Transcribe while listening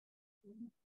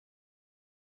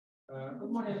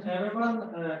Good morning, everyone.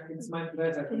 It's my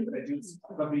pleasure to introduce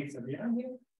Fabrizio Bianchi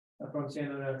from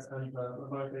CNRS and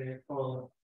Laboratoire for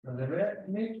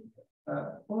Painlevé.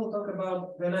 We'll talk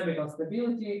about dynamical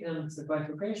stability and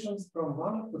bifurcations from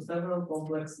one to several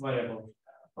complex variables.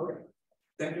 Okay,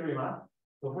 thank you very much.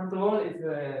 So first of all,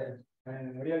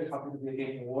 I'm really happy to be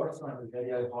taking work, so I'm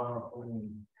very honored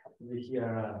to be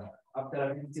here after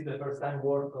I did the first time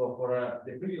work for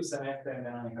the previous semester in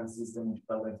dynamical system in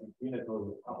 2015. It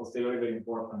was a posteriori very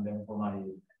important then for my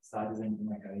studies and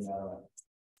my career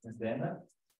since then.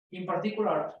 In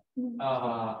particular,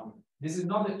 this is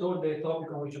not at all the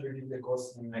topic on which I will do the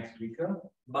course next week,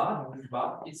 but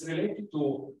it's related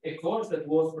to a course that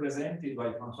was presented by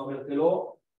François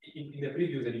Berthelot in the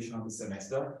previous edition of the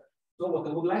semester. So what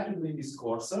I would like to do in this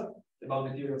course about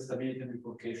the theory of stability and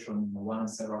bifurcation, one and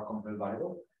several complex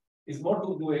variables, is more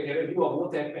to do a review of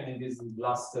what happened in this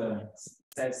last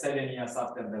 7 years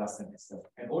after the last semester.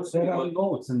 And also there are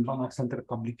notes and one-center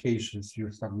publications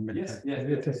you submitted. Yes.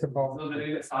 It is about so there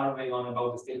is a survey on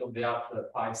about the state of the art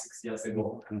 5-6 years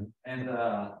ago. And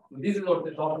this is what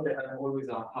the topic that I'm always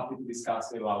happy to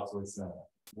discuss about. So it's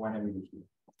when I will be here.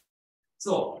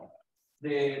 So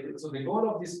the goal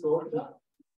of this course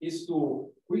is to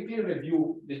quickly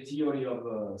review the theory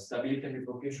of stability and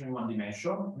bifurcation in one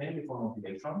dimension, mainly for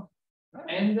motivation,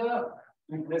 and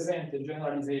to present a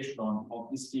generalization of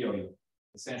this theory,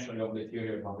 essentially of the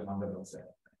theory of the number of cells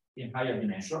in higher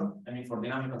dimension, I mean for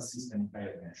dynamical system in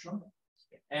higher dimension.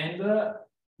 And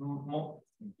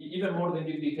even more than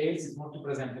the details, it's more to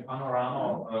present a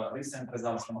panorama of recent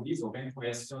results from these open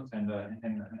questions and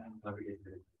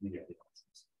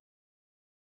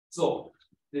so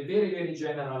the very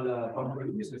general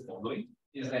conclusion is the following: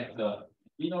 is that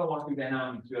in holomorphic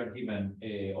dynamics we are given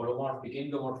a holomorphic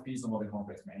endomorphism of a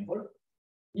complex manifold.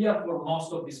 Here, for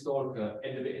most of this talk,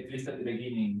 at least at the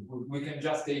beginning, we can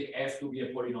just take F to be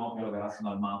a polynomial of a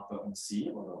rational map on C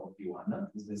or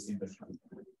P1. This is the simplest.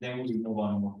 Then we will move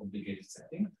on a more complicated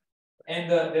setting.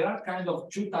 And there are kind of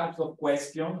two types of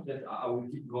questions that I will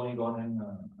keep going on and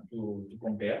to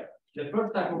compare. The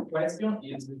first type of question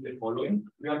is the following: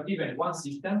 we are given one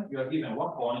system, you are given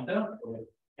one pointer,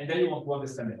 and then you want to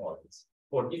understand the orbits.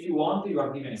 Or if you want, you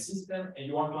are given a system and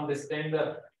you want to understand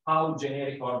how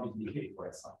generic orbits behave, for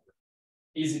example.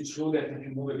 Is it true that if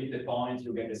you move a bit the point,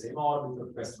 you get the same orbit, or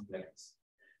questions like this?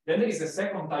 Then there is a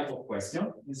second type of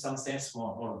question, in some sense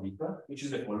more deeper, which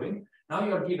is the following. Now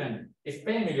you are given a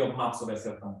family of maps of a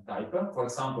certain type, for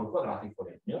example, quadratic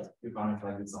polynomials, you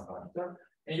parameterize with some parameter,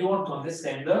 and you want to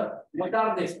understand what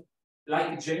are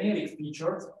the generic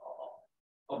features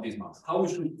of these maps. How we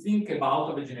should think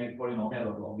about a generic polynomial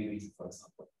of the region, for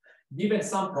example. Given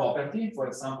some property, for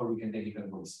example, we can take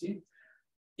ergodicity.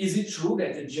 Is it true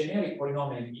that a generic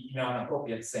polynomial in an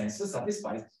appropriate sense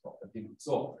satisfies this property?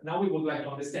 So now we would like to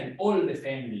understand all the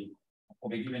family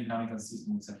of a given dynamical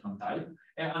system of certain type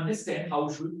and understand how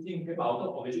we should think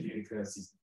about a generic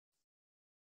system.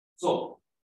 So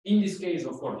in this case,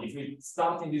 of course, if we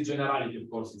start in this generality, of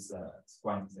course, it's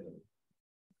quite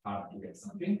hard to get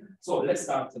something. So let's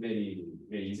start very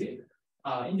easy.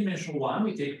 In dimension 1,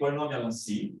 we take polynomial on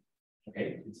C.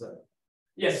 Okay,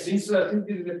 yes. Since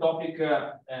this is the topic,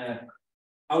 I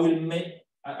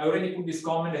already put this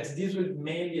comment that this will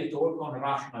mainly a talk on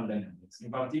rational dynamics.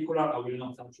 In particular, I will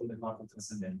not touch on the part of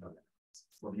transcendental dynamics,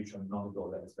 for which I'm not at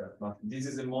all expert. But this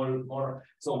is a more.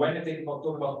 So when I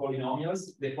talk about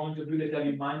polynomials, the point of view that I have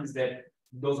in mind is that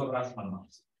those are rational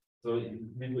maps. So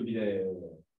it will be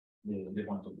the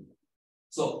point of view.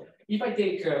 So if I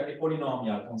take a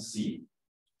polynomial on C,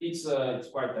 it's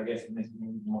quite, I guess,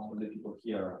 most of the people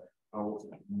here are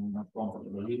not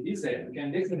comfortable with this. We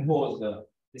can decompose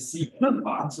the C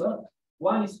parts.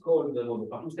 One is called the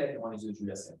Painlevé set, one is the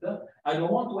Julia set. I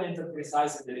don't want to enter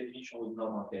precisely the definition with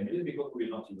normal families because we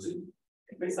will not use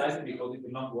it. Precisely because it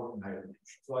will not work in higher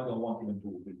dimension. So I don't want even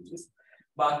to use this.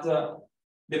 But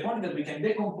the point that we can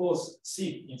decompose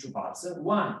C into parts.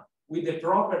 One with the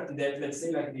property that, let's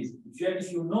say like this,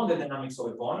 if you know the dynamics of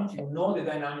a point, you know the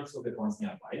dynamics of the points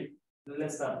nearby.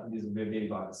 Let's start with this very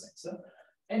vague sense.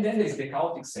 And then there's the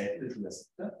chaotic set, the Julia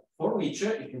set, for which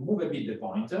if you move a bit the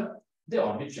point, the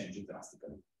orbit changes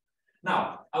drastically.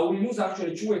 Now, I will use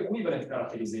actually two equivalent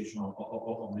characterizations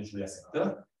of the Julia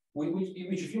set,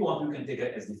 which if you want, you can take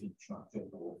it as definition.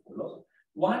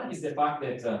 One is the fact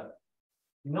that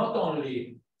not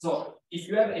only, so if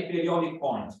you have a periodic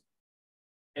point,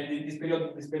 and this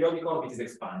periodic orbit is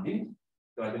expanding,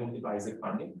 so the multiplier is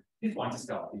expanding, this point is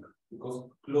chaotic, because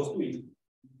close to it,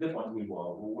 the point will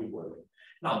go away.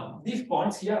 Now, these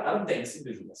points here are dense in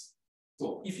the Julia set.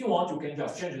 So if you want, you can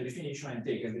just change the definition and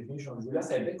take as definition of Julia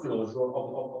set the closure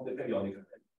of the periodic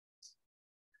elements.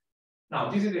 Now,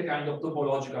 this is the kind of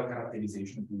topological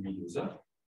characterization we will use.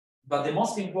 But the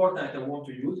most important I want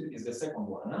to use is the second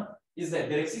one, is that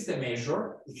there exists a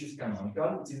measure, which is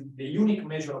canonical, which is the unique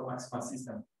measure of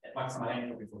maximal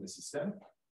entropy for the system.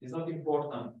 It's not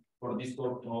important for this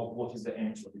talk to know what is the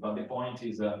entropy, but the point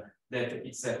is that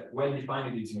it's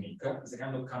well-defined, it's unique. It's a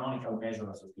kind of canonical measure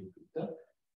associated with it.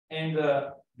 And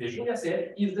the Julia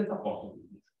set is the support of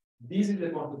it. This is the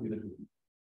point of view that we do.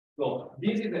 So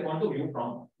this is the point of view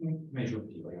from measure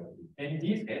theory. And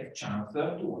this has chance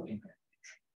to work in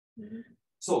calculation.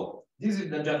 So this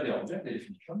is just the object, the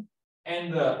definition.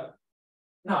 And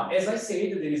now, as I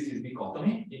said, there is this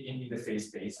dichotomy in the phase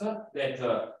space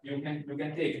that you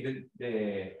can take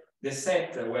the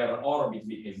set where orbits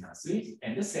behave nicely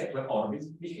and the set where orbits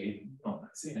behave not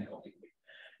nicely in a chaotic way.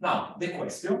 Now, the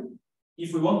question,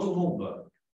 if we want to move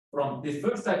from the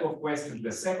first type of question to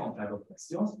the second type of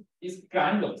questions, is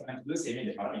kind of trying to do the same in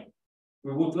the parameter.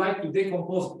 We would like to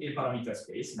decompose a parameter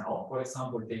space now. For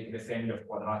example, take the family of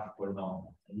quadratic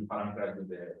polynomials and you parameterize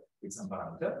with some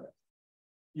parameter.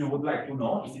 You would like to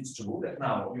know if it's true that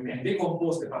now you can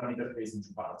decompose the parameter space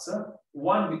into parts.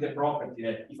 One with the property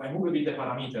that if I move a bit the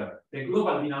parameter, the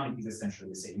global dynamic is essentially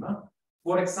the same.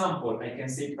 For example, I can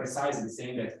say precisely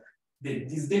saying that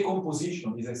this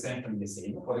decomposition is essentially the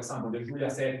same. For example, the Julia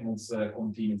set moves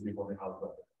continuously for the half of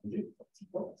the energy.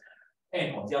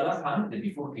 And on the other hand, the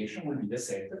bifurcation will be the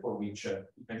set for which,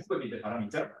 if I move a bit the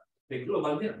parameter, the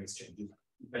global dynamics changes.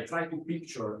 If I try to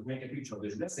make a picture of the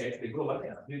Julia set, the global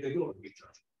picture.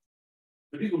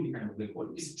 So this will be kind of the goal.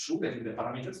 It's true that in the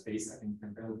parameter space, I can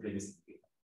kind of play this game.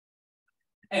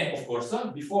 And of course,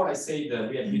 before I say that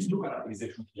we have these two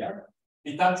characterizations here,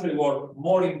 it actually was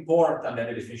more important than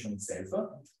the definition itself.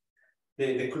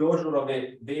 The closure of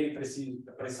a very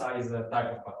precise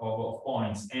type of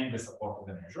points and the support of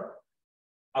the measure.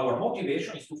 Our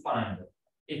motivation is to find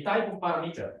a type of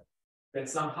parameter that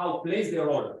somehow plays the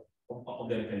role of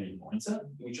the repelling points,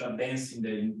 which are dense in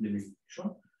the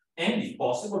distribution, and if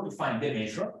possible, to find the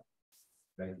measure,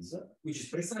 like this, which is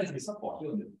precisely supported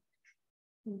on the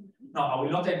distribution. Now, I will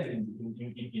not enter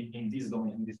in this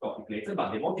domain, in this topic later,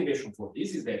 but the motivation for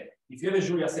this is that if you have a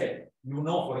Julia set, you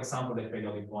know, for example, that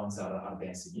periodic points are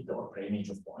dense in it or pre-image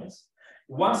of points.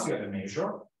 Once you have a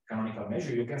measure, canonical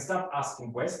measure, you can start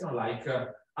asking questions like,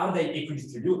 are they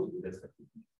equidistributed with respect to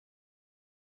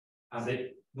me?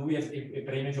 Do we have a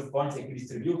pre-image of points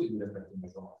equidistributed with respect to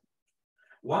measure?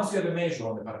 Once you have a measure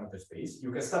on the parameter space,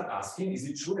 you can start asking, is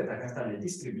it true that I can study the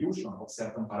distribution of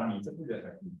certain parameters with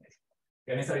respect to the measure?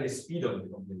 Can I study the speed of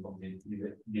this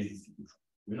distribution?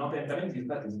 We will not enter in this,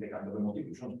 but this is the kind of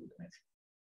motivation to the measure.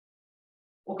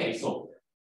 Okay, so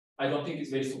I don't think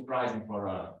it's very surprising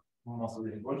for most of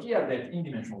the people here that in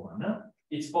dimension 1,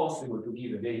 it's possible to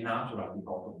give a very natural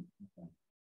dichotomy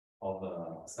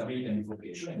of stability and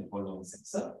bifurcation in the following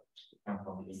sense,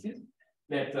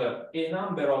 that a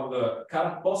number of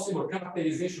possible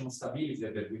characterization of stability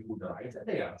that we could write,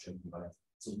 they are actually equivalent.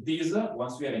 So these,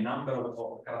 once we have a number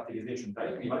of characterization that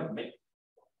are equivalent, may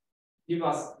give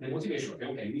us the motivation,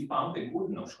 okay, we found a good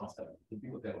notion of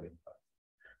stability.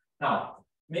 Now,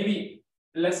 maybe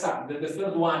let's start. The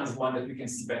third one is one that we can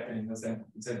see better in the sense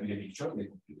with the picture, the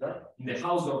computer. In the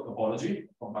Hausdorff topology,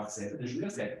 compact set, the Julia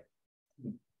set.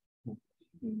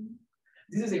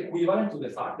 This is equivalent to the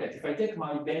fact that if I take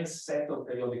my dense set of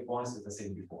periodic points, as I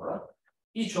said before,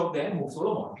 each of them moves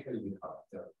holomorphically with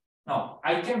character. Now,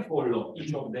 I can follow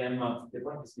each of them. The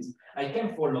point is this: I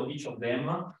can follow each of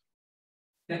them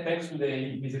thanks to the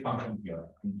implicit function here.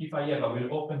 If I have, I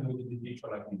will open the picture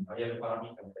like this. I have a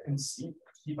parameter that I can see.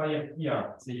 If I have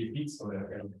here, say a fixed or a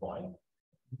periodic point,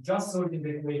 just solving the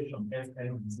equation f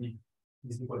n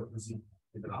is equal to z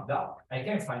with lambda, I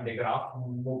can find the graph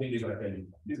moving this repelling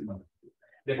point. This is one.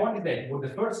 The point is that what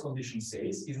the first condition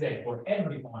says is that for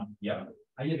every point here,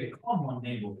 I have a common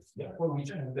neighbor here for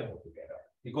which I move them all together.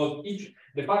 Because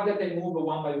the fact that I move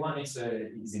one by one is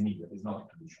immediate, it's not a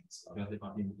condition. It's just the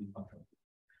function.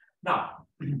 Now,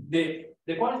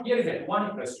 the point here is that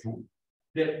 1 equals 2,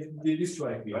 these two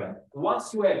are equivalent.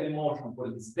 Once you have the motion for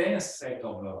this dense set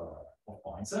of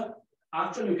points,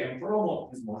 actually you can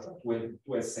promote this motion to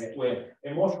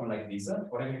a motion like this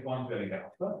for every point you have a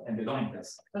graph, and they don't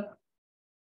intersect.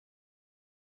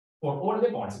 For all the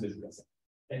points in the Julia set.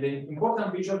 And the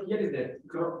important feature here is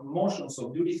that motions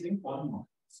of two distinct point motions.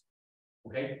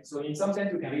 Okay, so in some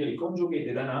sense, you can really conjugate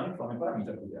the dynamic from a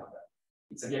parameter to the other.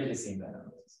 It's again the same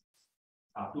dynamics,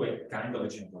 up to a kind of a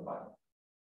central value.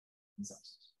 In some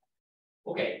sense.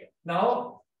 Okay,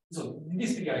 now, so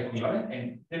these three are equivalent,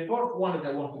 and the fourth one that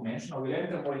I want to mention, I will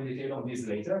enter more in detail on this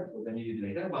later, because I need it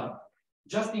later, but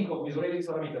just think of isolated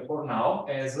parameter for now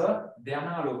as the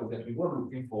analog that we were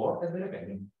looking for as the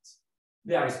repelling points.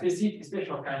 They are a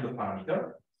special kind of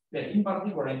parameter that, in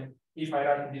particular, if I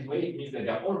write it this way, it means that they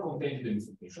are all contained in the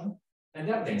bifurcation and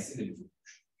they are dense in the bifurcation.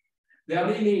 They are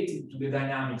related to the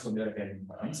dynamics of the repelling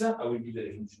points. I will give the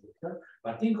definition later,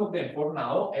 but think of them for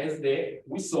now as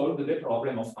we solved the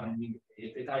problem of finding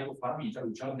a type of parameter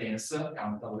which are dense,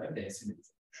 countable, and dense in the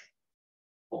bifurcation.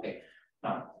 Okay,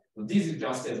 now so this is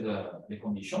just as the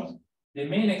conditions. The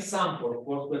main example, of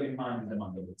course, to have in mind is the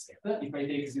Mandelbrot set. If I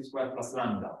take z squared plus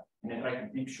lambda and I try to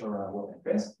picture what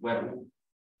happens, where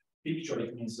picture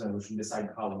it means we should decide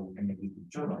how we can make the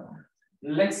picture.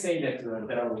 But let's say that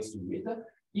there are ways to do it.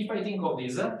 If I think of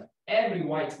this, every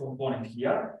white component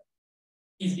here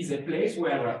is a place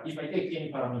where if I take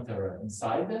any parameter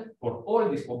inside, for all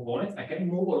these components, I can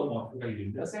move holomorphically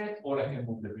with the set, or I can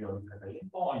move the periodic repelling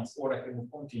points, or I can move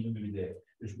continually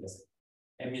with the set.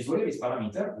 And usually these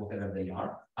parameters, whatever they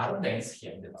are dense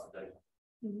here in the boundary.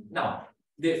 Now,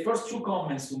 the first two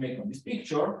comments to make on this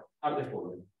picture are the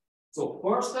following. So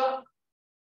first,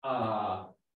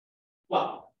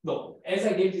 well, no, as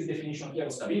I gave this definition here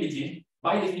of stability,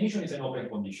 by definition it's an open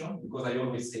condition because I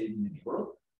always say it in the neighborhood.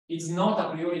 It's not a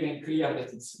priori even clear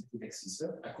that it exists.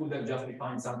 I could have just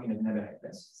defined something that never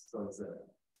happens. So it's,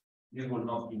 this will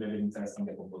not be very interesting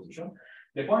decomposition.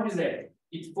 The point is that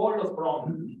it follows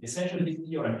from essentially this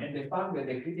theorem and the fact that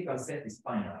the critical set is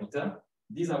finite.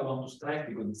 These I want to stress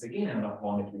because it's again another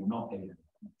point that will not have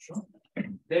information.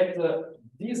 That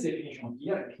this definition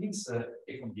here gives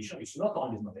a condition which not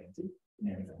only is not empty in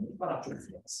any family, but actually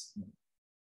yes.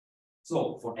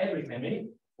 So for every family,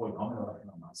 polynomial or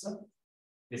rational mass,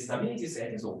 the stability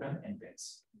set is open and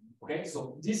dense. Okay,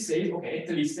 so this says, okay, at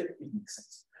least it makes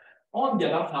sense. On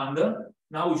the other hand,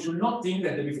 now we should not think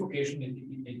that the bifurcation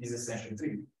is essentially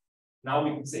trivial. Now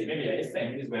we can say maybe I have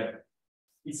families where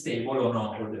it's stable or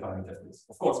not, or the parameter is.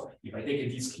 Of course, if I take a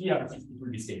disk here, it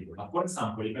will be stable. But for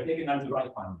example, if I take an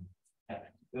algebraic family,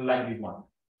 like this one,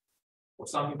 or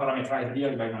something parameterized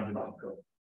here by an algebraic curve,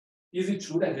 is it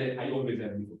true that I always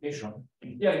have bifurcation?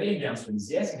 And here again, the answer is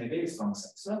yes, in a very strong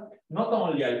sense. Not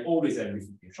only I always have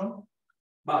bifurcation,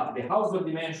 but the Hausdorff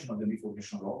dimension of the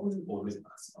bifurcation locus is always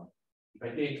maximum. If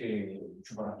I take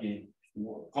a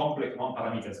complex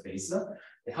one-parameter space,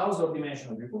 the Hausdorff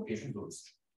dimension of bifurcation is always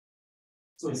true.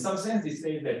 So in some sense, this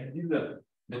says that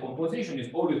the composition is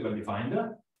always well defined.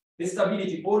 The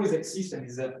stability always exists and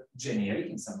is generic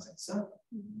in some sense.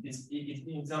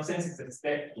 In some sense, it's a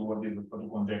step toward the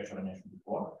conjecture I mentioned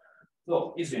before.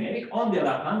 So it's generic. On the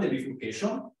other hand, the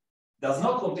bifurcation does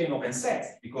not contain open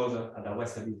sets because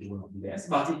otherwise stability will not be dense,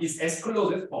 but it is as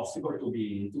close as possible to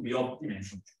be of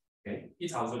dimension. Okay,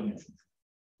 it's also dimension.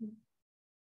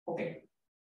 Okay.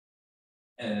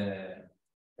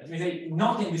 Let me say,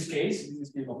 not in this case, this is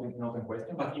still an open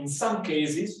question, but in some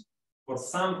cases, for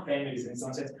some families, in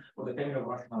some sense, for the family of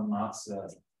rational maths,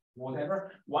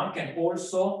 whatever, one can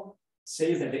also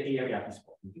say that the area is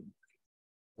positive.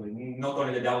 So not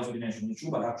only the Hausdorff dimension is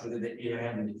true, but actually the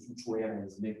area and the future area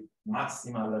is the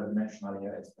maximal dimensional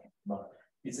area. But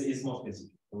it's more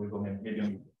specific. So we'll go maybe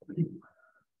on.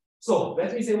 So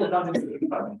let me say what does the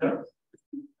parameter.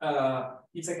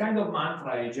 It's a kind of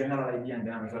mantra, a general idea in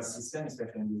dynamical system,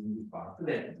 especially in this part,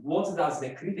 that what does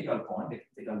the critical point, the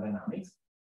critical dynamics,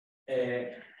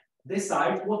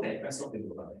 decide what happens of the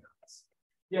global dynamics.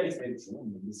 Here is very true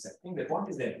in this setting. The point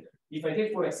is that if I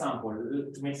take, for example,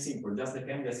 to make simple, just the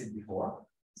family I said before,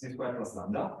 z squared plus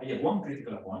lambda, I have one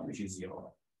critical point, which is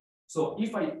 0. So the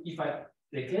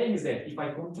claim is that if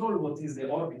I control what is the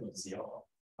orbit of 0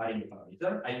 by the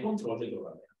parameter, I control the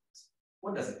global dynamics.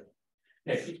 What does it mean?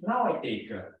 If now I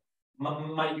take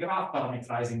my graph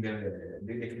parameterizing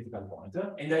the critical point,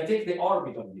 and I take the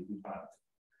orbit of the parameter.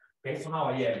 Okay, so now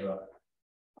I have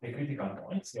the critical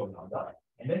point, C of lambda,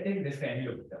 and I take the family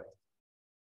of the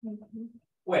parameter.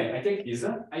 Well, I take this,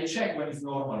 I check when it's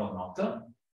normal or not.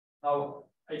 Now,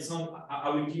 it's not, I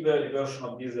will give a version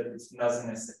of this that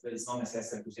it's not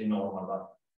necessary to say normal, but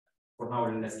for now,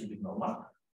 let's keep it normal.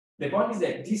 The point is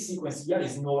that this sequence here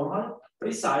is normal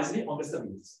precisely on the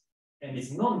stability. And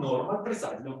it's not normal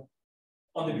precisely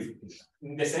on the bifurcation.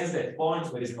 In the sense that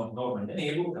points where it's not normal in the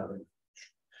neighborhood are the bifurcation.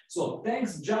 So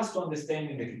thanks just to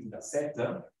understanding the critical set,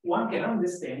 one can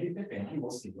understand if the family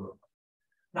was stable.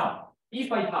 Now,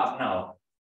 if I have now,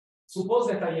 suppose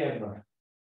that I have a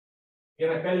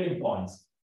repelling point,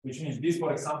 which means this,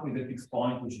 for example, is a fixed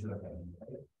point which is repelling.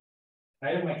 Right?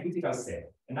 I have my critical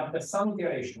set, and after some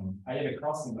iteration, I have a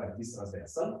crossing like this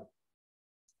transversal.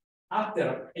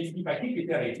 After, if I keep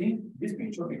iterating, this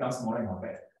picture becomes more and more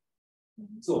bad.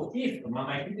 So if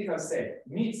my critical set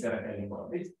meets the repelling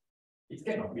orbit, it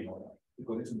cannot be normal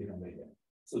because it's a different area.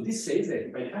 So this says that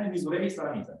if I define this Lyubich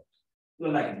parameter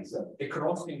like this, a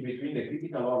crossing between the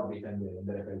critical orbit and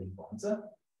the repelling points,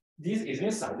 this is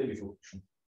inside the bifurcation.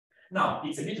 Now,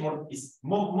 it's a bit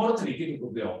more tricky to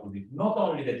prove the opposite. Not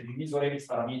only that these Lyubich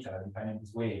parameters defined in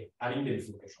this way are in the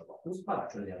bifurcation locus, but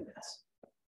actually they are less.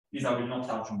 This I will not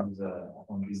touch on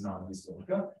this now in this talk.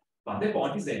 But the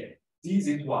point is that this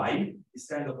is why this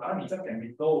kind of parameter can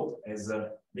be thought as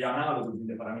the analog in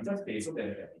the parameter space of the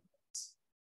repelling points.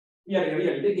 Here,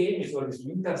 really, the game is always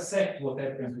to intersect what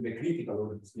happens to the critical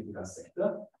or the critical set.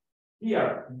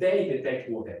 Here, they detect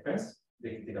what happens, the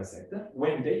critical set.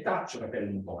 When they touch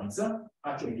repelling points,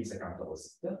 actually gives a countable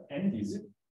set, and this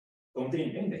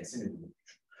contains index in the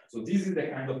distribution. So this is the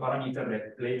kind of parameter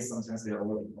that plays some sense the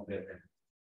role of the repelling.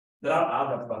 There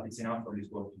are others, but it's enough for this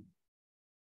work.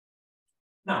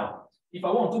 Now, if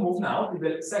I want to move now to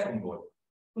the second goal,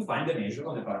 to find the measure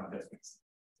on the parameter space.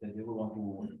 That we want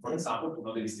to, for example, to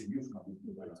know the distribution of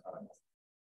the various parameters.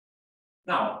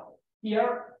 Now,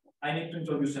 here I need to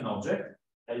introduce an object.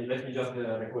 Let me just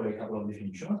recall a couple of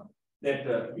definitions.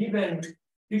 That given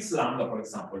fixed lambda, for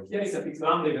example, here is a fixed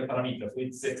lambda is a parameter, so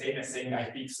it's the same as saying I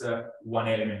fix one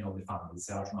element of the family, it's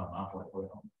a rational map or a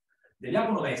polynomial.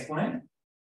 Deviato of exponent,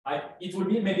 it will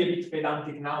be maybe a bit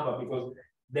pedantic now, but because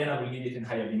then I will need it in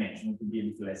higher dimension, it will be a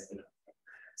bit less pedantic.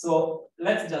 So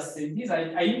let's just say this,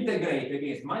 I integrate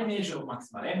against my measure of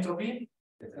maximal entropy.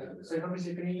 So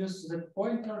Fabrizio, can you use the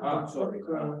pointer? Sorry.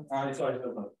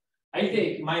 I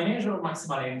take my measure of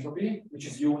maximal entropy, which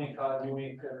is unique,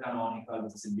 canonical,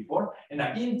 as I said before, and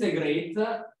I integrate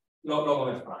log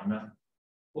of f prime.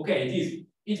 Okay,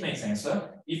 it makes sense.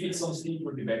 If it's on C, it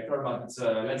will be better, but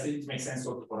let's say it makes sense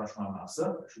also for rational mass.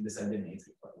 I should decide the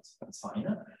metric, but that's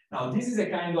fine. Now, this is a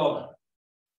kind of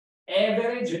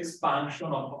average expansion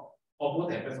of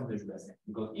what happens on the Julia set.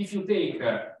 Because if you take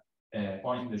a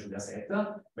point in the Julia set,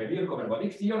 by Lyubich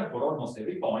ergodic theorem, for almost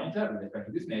every point with respect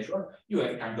to this measure, you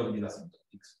have kind of these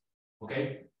asymptotics.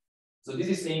 Okay? So this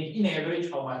is saying in average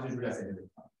how much the Julia set is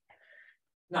expanded.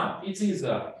 Now, it is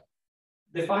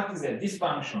the fact is that this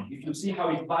function, if you see how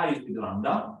it varies with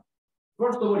lambda,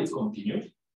 first of all, it's continuous,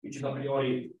 which is a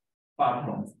priori far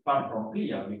from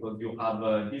clear because you have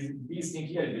this thing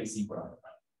here is very singular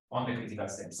on the critical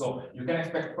set. So you can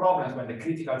expect problems when the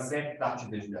critical set touches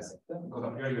the Julia set because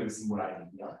a priori you have a singularity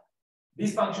here.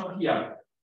 This function here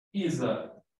is,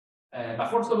 but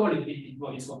first of all,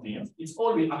 it's continuous. It's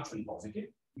always actually positive,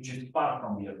 which is far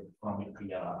from the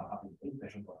clear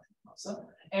application for mass,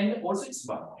 and also it's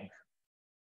subharmonic.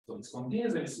 So it's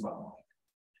continuous and it's subharmonic.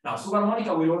 Now, subharmonic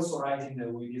I will also write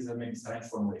in with this maybe strange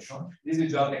formulation. This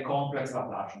is just a complex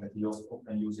Laplacian that we also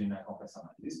often use in complex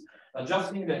analysis.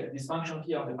 Just think that this function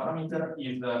here of the parameter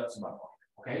is subharmonic.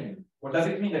 Okay? What does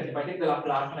it mean? That if I take the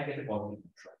Laplacian, I get a positive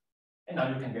measure. And now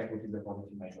you can get what is the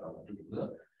positive measure I want to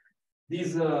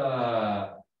use.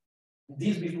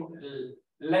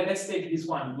 Let's take this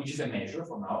one, which is a measure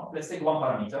for now. Let's take one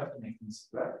parameter to make things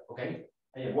clear. Okay?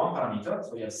 I have one parameter,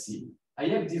 so I have C. I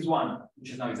have this one,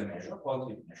 which is now is a measure,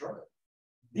 positive measure.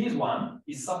 This one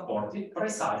is supported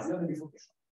precisely on the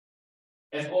bifurcation.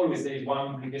 As always, there is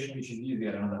one implication which is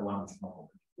easier, another one which is not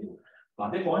complicated.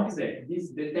 But the point is that this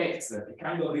detects a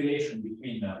kind of relation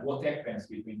between what happens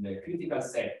between the critical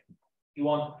set.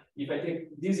 If I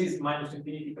take this is minus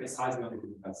infinity precisely on the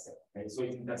critical set. Okay, so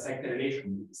it intersects the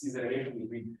relation. This is the relation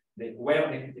between where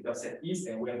the critical set is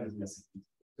and where the Julia set is.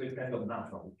 So it's kind of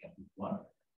natural. We can do one.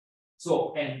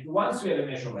 So, and once we have a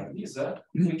measure like this,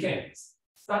 we can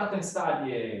start and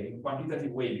study in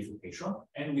quantitative way bifurcation,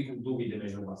 and we can do with the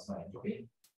measure of maximal entropy,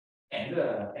 and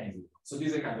so this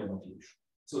is a kind of motivation.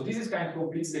 So this is kind of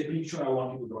completes the picture I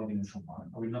wanted to draw in dimension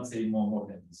one. I will not say more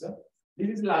than this. This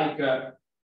is like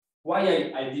why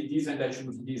I did this and I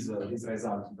choose this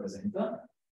result to present,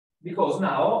 because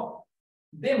now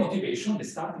the motivation, the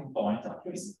starting point,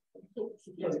 actually is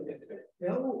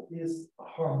L is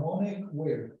harmonic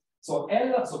where? So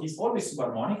L, so it's always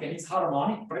subharmonic and it's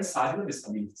harmonic precisely the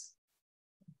stability.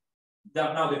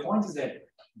 Now the point is that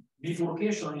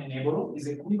bifurcation in a neighborhood is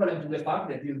equivalent to the fact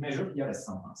that this measure here has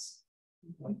some mass.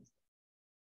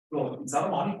 So it's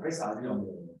harmonic precisely on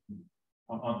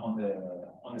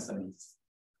the stability.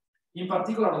 In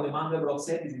particular, on the Mandelbrot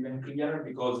set is even clearer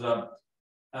because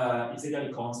it's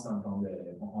really constant on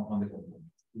the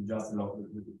component. You just log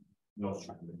the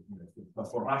but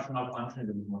for rational functions,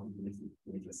 it is not really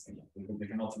less clear because they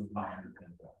cannot use bound.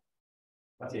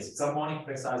 But yes, it's harmonic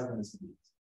precisely on the stability.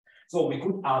 So we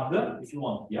could add, if you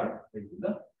want here, very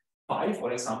good. Phi,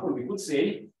 for example, we could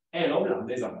say L of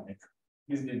lambda is harmonic.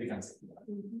 This becomes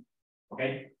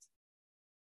okay.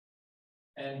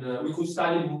 And we could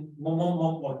study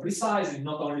more precisely,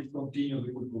 not only continuous,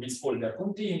 we could call they're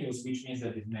continuous, which means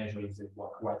that this measure is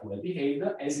quite well behaved,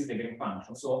 as is the green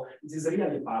function. So it is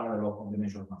really parallel of the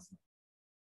measure of mass.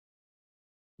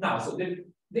 Now, so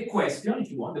the question,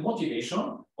 if you want, the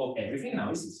motivation of everything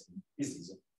now is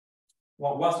this.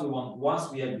 Well,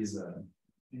 once we have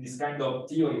this kind of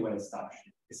theory well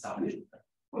established,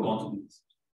 we want to do this.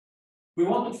 We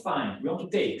want to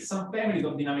take some families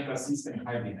of dynamical systems in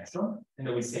higher dimension, and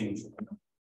I will say which one.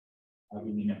 I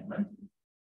will in a moment.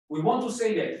 We want to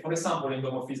say that, for example,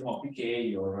 endomorphism of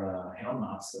PK or Henon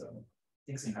maps,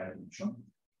 things in higher dimension.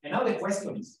 And now the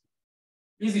question is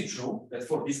it true that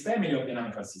for this family of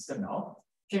dynamical systems now,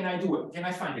 can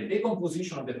I find a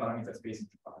decomposition of the parameter space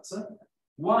into parts?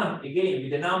 One, again,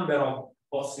 with a number of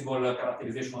possible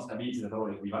characterization of stability that are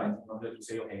all equivalent, in order to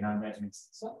say, okay, now that makes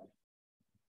sense.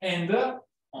 And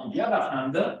on the other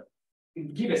hand,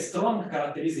 give a strong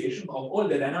characterization of all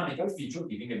the dynamical features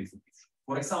giving a bifurcation.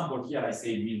 For example, here I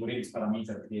say the Lyubich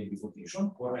parameter create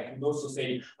bifurcation, or I can also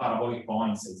say parabolic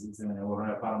points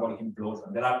or parabolic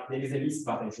implosion. There is a list,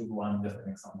 but I choose one just an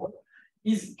example.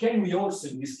 Can we also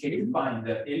in this case find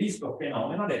a list of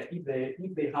phenomena that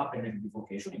if they happen in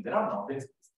bifurcation, if there are not, then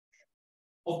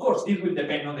of course this will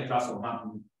depend on the class of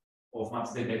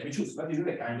maps that we choose, but this is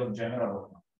a kind of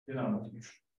general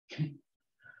motivation.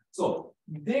 So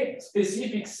the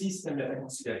specific system that I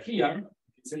consider here,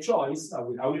 it's a choice. I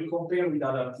will compare with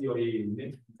other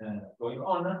theory going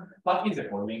on, but it's the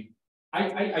following.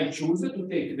 I choose to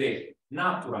take the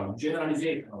natural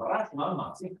generalization of a rational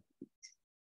maps.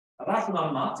 A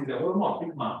rational map is a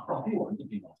holomorphic map from P1 to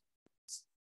P1.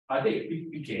 I take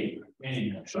PK, any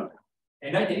dimension,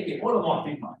 and I take a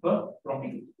holomorphic map from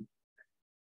P2.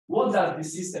 What does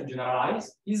this system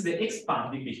generalize? Is the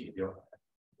expanding behavior.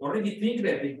 Already think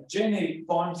that the generic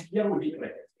point here will be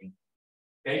reflecting.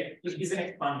 Okay, it is an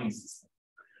expanding system.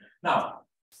 Now,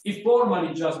 if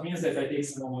formally just means that I take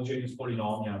some homogeneous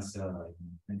polynomials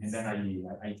and then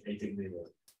I take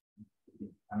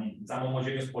some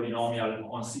homogeneous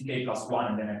polynomial on CK plus 1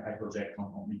 and then I project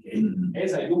on BK,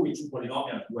 as I do with two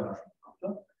polynomials to a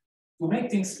rational. To make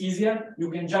things easier,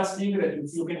 you can just think that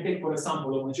you can take, for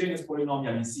example, homogeneous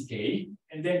polynomial in CK,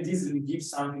 and then this will give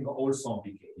something also on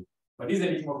PK. But this is a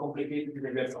bit more complicated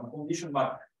because we have some condition,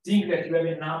 but think that you have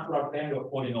a natural family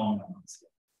of polynomials.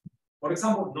 For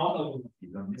example, not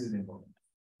automorphism, this is important.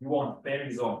 You want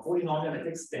families of polynomial that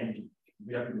extend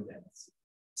we have to do that.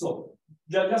 So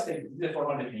just take the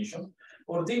formal definition,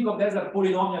 or think of that as a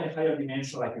polynomial in higher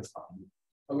dimension like expanding.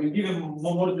 I will give a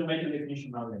more geometric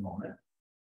definition now in a moment.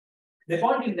 The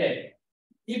point is that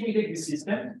if we take this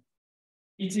system,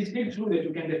 it is still true that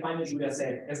you can define the Julia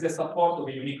set as the support of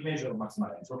a unique measure of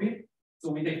maximal entropy. So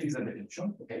we take this as a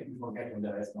definition, okay? We forget all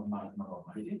the rest of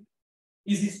normality.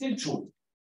 Is it still true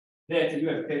that you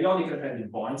have periodic repelling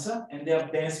points and they are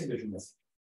dense in the Julia set?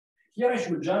 Here I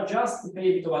should just pay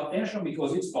a bit of attention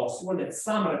because it's possible that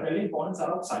some repelling points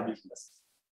are outside the Julia set.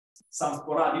 Some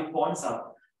sporadic points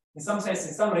are, in some sense,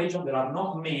 in some region there are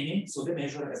not many, so the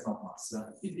measure has not mass.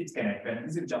 It can happen.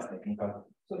 This is just technical.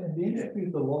 So in the end,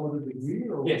 is the log of the degree?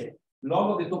 Or? Yes,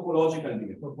 log of the topological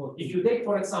degree. If you take,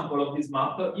 for example, of this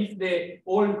map, if the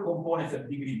all components have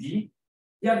degree d,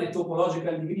 here the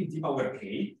topological degree d power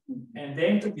k, and the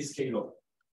entropy is k log.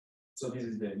 So this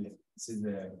is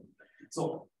the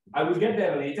so I will get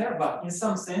there later, but in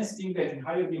some sense, think that in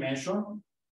higher dimension,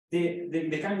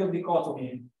 the kind of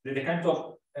dichotomy, the kind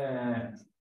of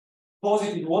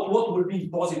positive, what will be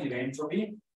positive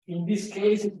entropy? In this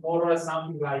case, it's more or less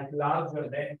something like larger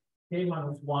than k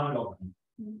minus 1 log.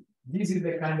 This is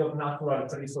the kind of natural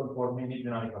threshold for many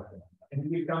dynamical phenomena, and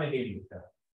it will come again later.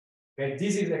 Okay,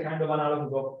 this is the kind of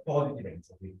analog of positive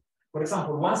entropy. For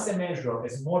example, once a measure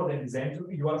has more than this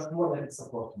entropy, you are sure that it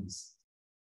supports this.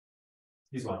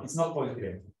 This one, it's not positive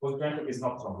entropy. Positive entropy is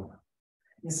not strong enough.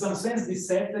 In some sense, this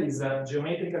set is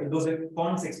geometrically those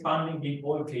points expanding in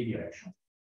all k directions.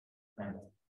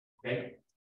 Okay.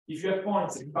 If you have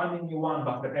points expanding in one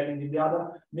but repelling in the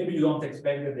other, maybe you don't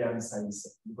expect that they are inside the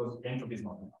set because entropy is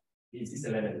not enough. It's a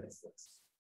level that steps.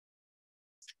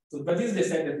 So, but this is the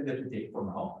set that we take for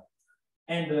now.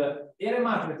 And a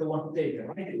remark that I want to take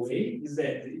right away is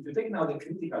that if you take now the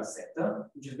critical set,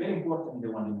 which is very important in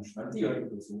the one-dimensional theory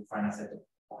because you find a set of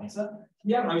points,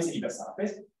 here now it's an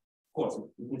hypersurface. Of course,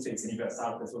 you could say it's an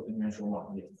hypersurface of the dimension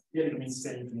 1. Here it means it's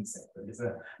an infinite set.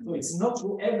 So it's not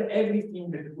true.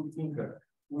 Everything that you could think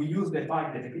we use the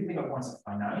fact that the critical points are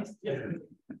finite. Yes,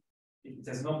 it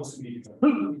has no possibility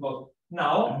because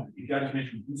now, if you are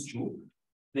dimension 2 is true,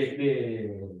 the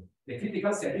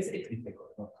critical set is a critical,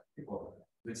 not critical.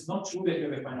 So it's not true that you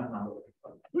have a finite number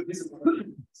of critical. This is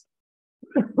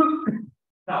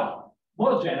Now,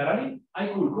 more generally, I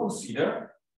could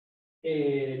consider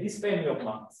this family of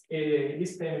maps,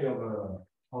 this family of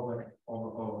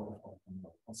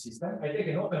system. I take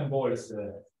an open balls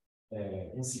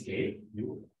in CK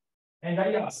view, and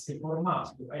I ask for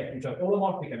maps which are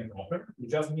holomorphic and proper, which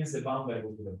just means the boundary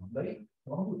goes to the boundary.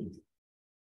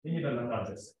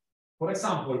 For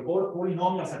example, all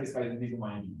polynomials satisfy the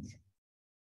Riemann dimension.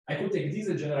 I could take this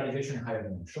as generalization in higher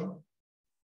dimension.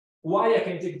 Why I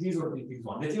can take this or this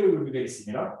one? The theory will be very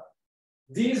similar.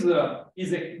 This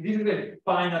is a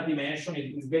finite dimension.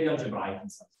 It is very algebraic in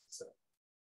some sense.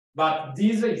 But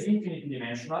this is infinitely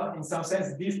dimensional. In some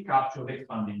sense, this captures the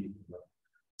expanding integral.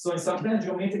 So in some sense,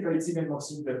 geometrically, it's even more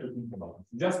simpler to think about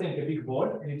it. Just take a big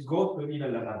ball and it goes to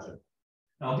even larger.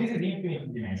 Now, this is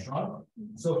infinitely dimensional.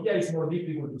 So here it's more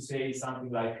difficult to say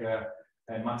something like a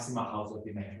maximal house of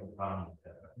dimensional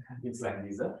parameter. It's like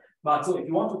this. But so if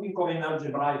you want to think of an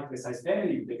algebraic precise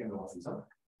family, you take endomorphism.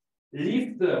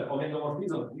 Lift of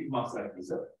endomorphism with maps like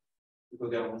this, because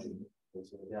they are homogeneous.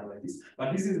 So they are like this.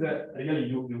 But this is the really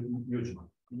huge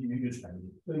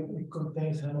family. So it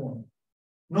contains anyone.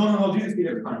 No, this is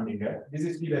still expanding. This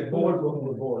is still a ball of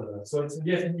the ball. So it's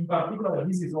yes, in particular,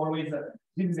 this is always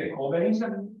this is a covering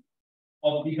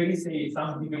of degree, say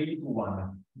some degree to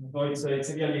one. So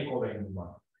it's really a covering one.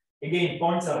 Again,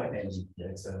 points are repetitive.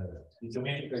 Yes, the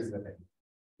geometric is repetitive.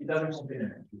 It doesn't contain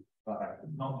anything.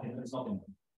 No, it's not enough.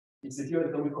 It's the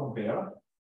theory that we compare.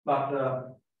 But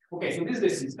okay, so this is the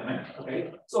system.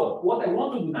 Okay, so what I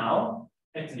want to do now,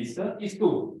 at least, is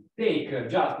to take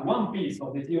just one piece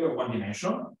of the theory of one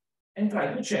dimension and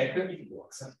try to check if it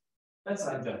works. Let's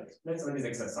try this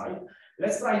exercise.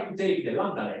 Let's try to take the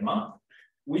lambda lemma,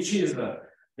 which is the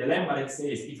lemma that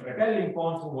says if repelling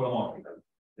points move holomorphically,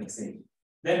 let's say,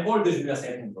 then all the Julia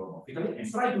set move holomorphically,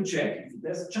 and try to check if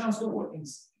there's a chance of working.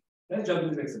 Let's just do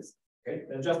this exercise. Okay,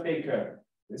 let's just take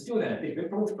the student, take the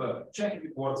proof, check if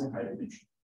it works in high dimension.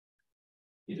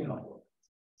 It will not work.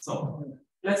 So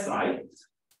let's try.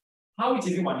 How it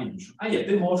is in one dimension? I have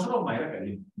the motion of my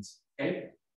repelling points. Okay,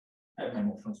 I have my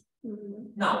motions.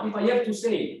 Now, if I have to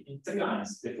say in 3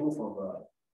 lines the proof of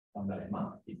lambda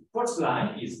lemma, the first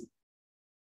line is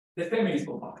the family is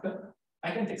compact.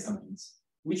 I can take some hints,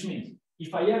 which means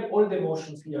if I have all the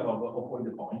motions here of all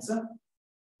the points,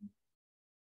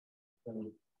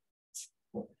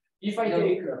 if I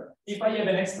have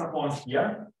an extra point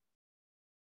here,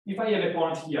 if I have a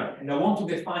point here and I want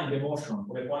to define the motion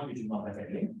of a point which is not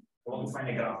repelling, I want to find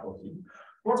a graph of it.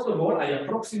 First of all, I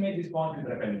approximate this point with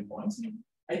repelling points.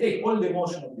 I take all the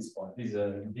motion of this point, these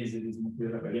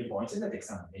repelling points, and I take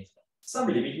some limit. Some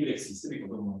limit will exist because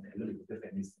of Montello, because the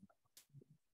family is.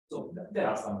 So there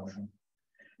are some motion.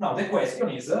 Now the question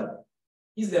is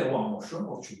there one motion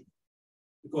or two?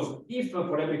 Because if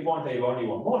for every point I have only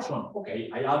one motion, okay,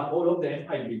 I add all of them,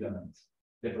 I build a motion.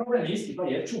 The problem is if I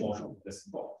have two motions, that's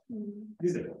the point.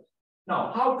 This is the point.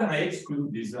 Now, how can I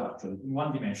exclude this actually in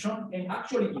one dimension? And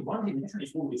actually, in one dimension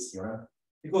is always here.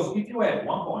 Because if you have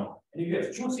one point and you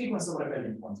have two sequences of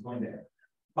repelling points going there,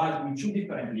 but with two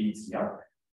different limits here,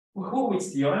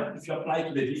 Hurwitz's theorem, if you apply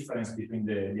to the difference between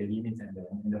the limit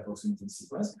and the approximation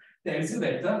sequence, tells you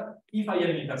that if I have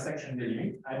an intersection in the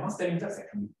limit, I must have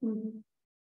intersection,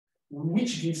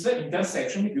 which gives an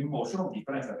intersection between motion of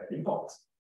different repelling points,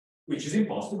 which is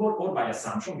impossible or by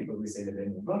assumption because we say that they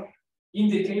move. In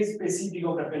the case specific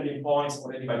of repelling points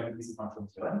already by the implicit function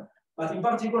theorem, but in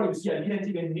particular, you see I didn't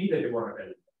even need the word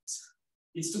repelling points.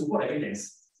 It's true for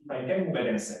evidence. If I can move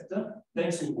an set,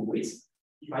 thanks to Hurwitz,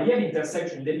 if I have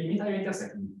intersection in the limit, I have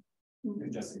intersection.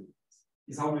 It's just it.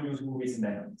 It's how we use Hurwitz in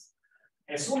dynamics.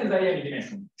 As soon as I have in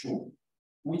dimension 2,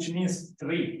 which means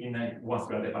 3 in one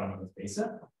square parameter space,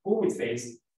 Hurwitz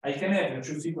says I can have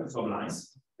two sequences of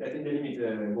lines that in the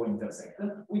limit go intersect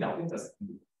without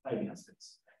intersecting. I have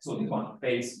space. So this one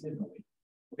fails the way.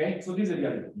 Okay, so this is the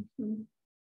reality.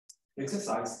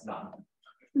 Exercise done.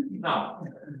 Now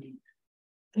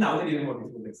there is a more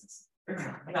difficult exercise.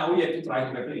 Now we have to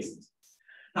try to replace it.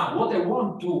 Now, what I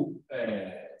want to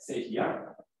say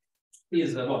here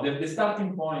is well, the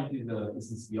starting point is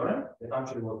this theorem that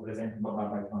actually was presented by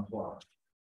Francois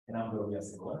a number of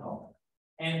years ago now.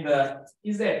 And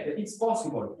is that it's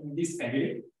possible in this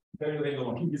family,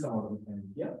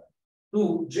 here,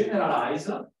 to generalize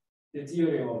the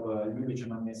theory of Lyubich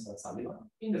and Mané-Sad-Sullivan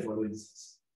in the following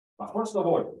sense. But first of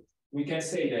all, we can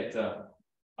say that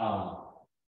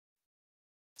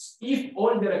if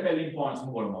all the repelling points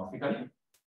move holomorphically,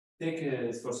 take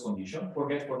this first condition,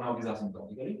 forget for now this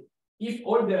asymptotically. If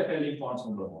all the repelling points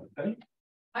move holomorphically,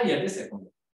 I have the second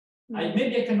one.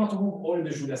 Maybe I cannot move all the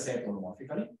Julia set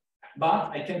holomorphically, but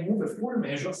I can move a full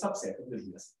measure subset of the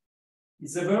Julia set.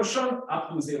 It's a version up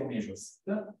to 0 measures.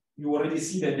 You already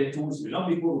see that the tools will not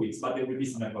be fluids, but there will be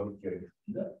some ergodic theory.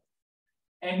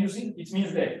 And you see, it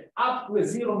means that up to a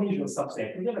 0 measure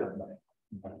subset, we have a lambda.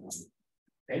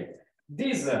 Okay?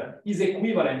 This is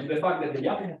equivalent to the fact that the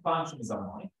Lyapunov function is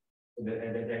harmonic.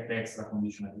 The extra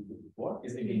condition I did before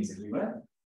is again is equivalent.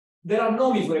 There are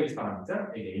no measurable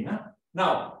parameters again.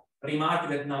 Now, remark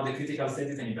that now the critical set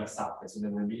is an intercept, so there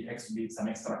will be some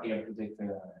extra care to take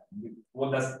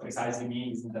what does precisely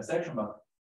mean this intersection, but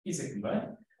it's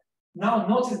equivalent. Now,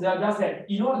 notice that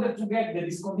in order to get that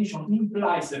this condition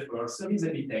implies the first, so it's a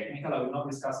bit technical, I will not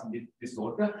discuss in this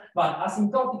talk, but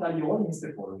asymptotically all means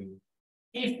the following.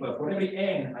 If for every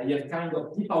n I have kind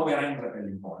of t power n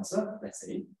repelling points, let's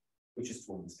say, which is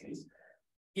true in this case,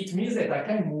 it means that I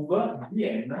can move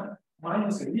dn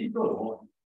minus a little o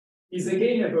is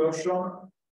again a version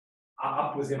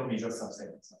up to 0 measure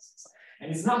subset.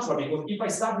 And it's natural because if I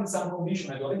start with some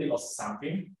condition, I already lost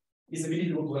something. It's a bit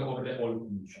difficult to recover the whole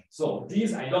condition. So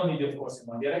this I don't need, of course, in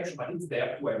one direction, but it's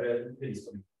there to have the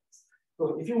history.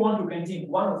 So if you want, you can think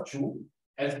one of two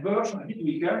as version a bit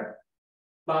weaker,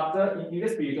 but in the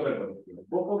spirit of ergodic theory.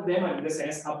 Both of them are in the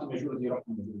sense up to measure 0 to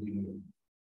measure 0.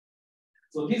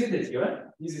 So this is the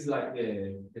theorem. This is like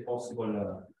the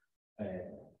possible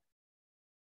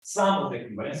sum of the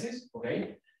equivalences.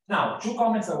 Okay. Now, 2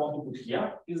 comments I want to put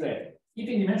here is that if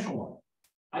in dimension 1,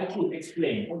 I could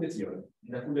explain all the theorem,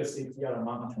 and I could have said here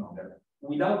much longer,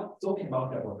 without talking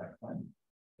about the product. Right?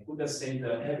 I could have said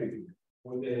everything,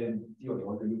 all the theory,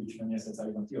 all the Lyubich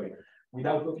Mané-Sad-Sullivan theory,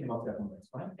 without talking about the context.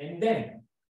 Right? And then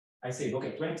I say,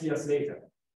 okay, 20 years later,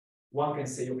 one can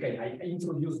say, okay, I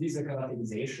introduced this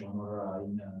characterization or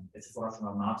in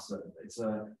rational maps,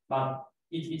 but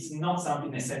it's not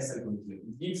something necessary to do.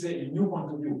 It gives a new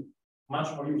point of view,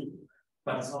 much more useful,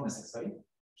 but it's not necessary.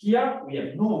 Here, we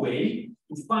have no way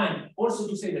to find, also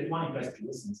to say that one implies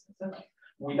previous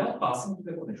without passing to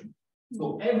the condition.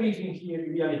 So everything here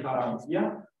really around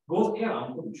here goes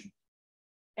around condition.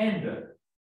 And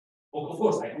of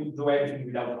course, I could do everything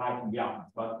without writing the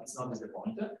output, but it's not the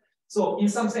point. So in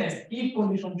some sense, if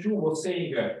condition 2 was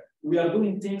saying we are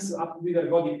doing things up with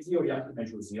ergodic theory up to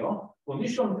measure 0,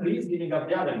 condition 3 is giving up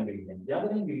the other ingredient. The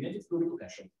other ingredient is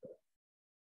pluripotential.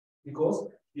 Because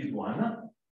this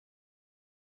one,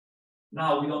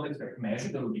 now we don't expect measure,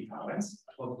 there will be currents,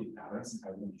 positive currents in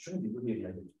high condition, this will be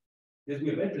real. This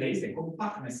will replace the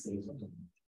compactness state of the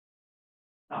condition.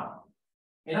 Now,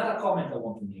 another comment I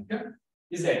want to make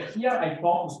is that here I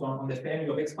focused on the family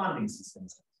of expanding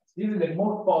systems. This is the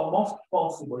most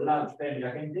possible large family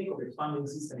I can take of expanding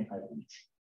system in high condition.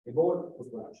 A ball of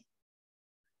large.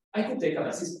 I could take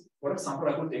other systems. For example,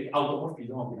 I could take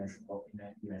automorphism of dimension 2.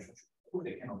 I could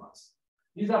take n of mass.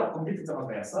 These are completely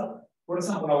transversal. For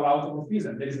example, our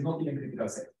automorphism, there is not even critical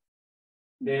set.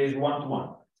 There is one-to-one.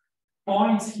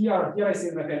 Points here I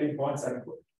say repelling points are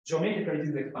geometrically this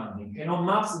is expanding. And on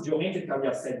maps, geometrically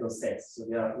are set of sets. So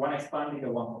there are one expanding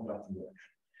and one contracting direction.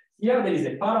 Here there is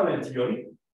a parallel theory,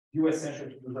 due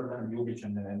essentially to Lyubich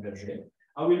and Berger.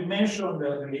 I will mention the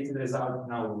related result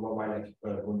now while I keep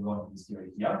going on with this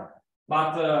theory here.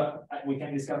 But we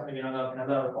can discuss maybe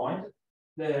another point.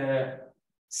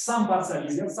 Some parts are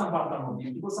easier, some parts are more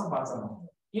difficult, some parts are not.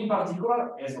 In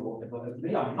particular, as of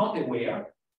today, I'm not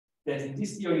aware that in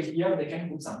this theory here they can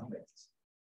put some effects.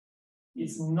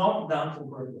 It's not done for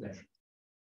pluripotential.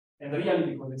 And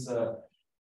really, because it's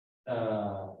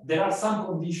there are some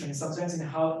conditions, in some sense, in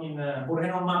how for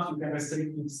Renan maps you can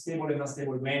restrict to stable and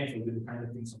unstable manifold with the kind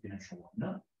of things of dimension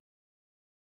 1.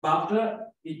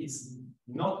 But it's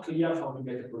not clear how to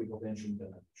get a pluripotential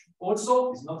interpretation.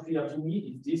 Also, it's not clear to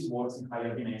me if this works in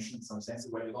higher dimensions, in some sense,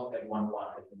 where you don't have one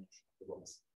dimension.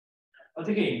 But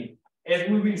again, as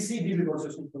we will see, this is also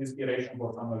super inspiration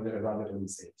for some of the results that we will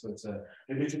say. So it's a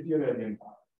related theory at the end.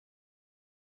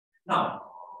 Now,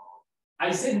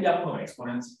 I said Lyapunov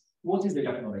exponents. What is the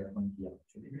Lyapunov exponent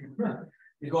here?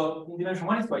 Because in dimension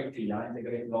 1 is quite clear,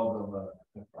 integrate log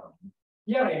of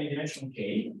here I am in dimension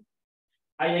k.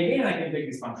 I can take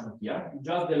this function here,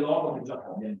 just the log of the just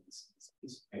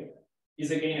okay, is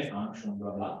again a function,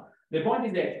 blah blah. The point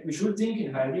is that we should think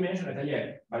in higher dimension that I have,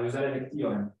 by using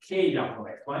theorem, k Lyapunov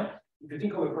exponent. If you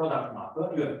think of a product map,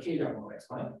 you have k Lyapunov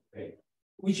exponent, okay,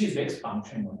 which is the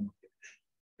expansion of the direction.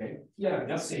 Okay, here I'm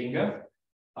just saying,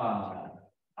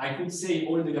 I could say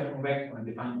all the Lyapunov vectors and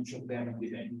define each of them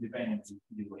independently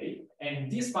in this way.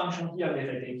 And this function here that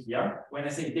I take here, when I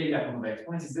say the Lyapunov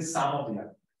exponent, is the sum of the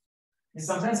Lyapunov. In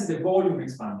some sense, it's the volume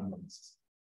expanding of the system.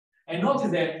 And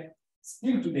notice that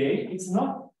still today, it's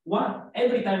not one,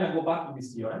 every time I go back to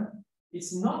this theorem,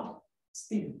 it's not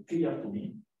still clear to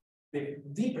me the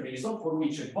deep reason for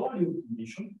which a volume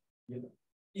condition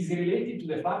is related to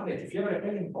the fact that if you have a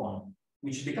repelling point,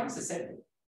 which becomes a set,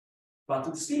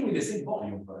 but still with the same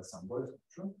volume, for example,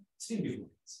 still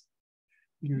bifurcates.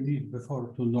 You need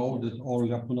before to know that all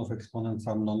Lyapunov exponents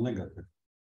are non-negative.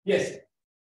 Yes.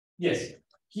 Yes.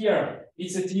 Here,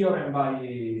 it's a theorem by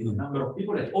a number of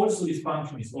people that also this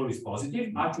function is always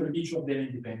positive. Actually, each of them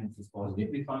independent is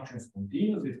positive. This function is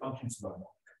continuous. This function is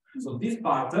superharmonic. So this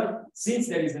part, since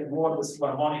there is a word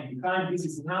superharmonic behind, this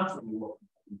is naturally working.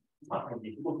 It's not very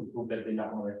difficult to prove that the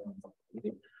Lyapunov exponents are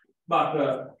positive.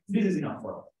 But this is enough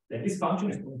for us. That this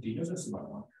function is continuous and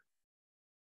superharmonic.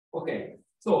 Okay.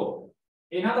 So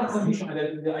another condition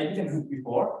that I didn't do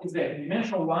before is that in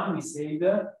dimension 1, we said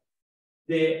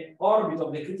the orbit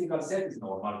of the critical set is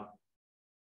normal.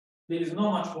 There is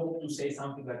not much hope to say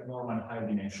something like normal in higher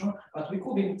dimension, but we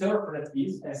could interpret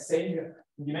this as saying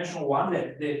in dimension 1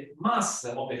 that the mass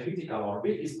of the critical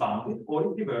orbit is bounded or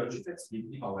it diverges at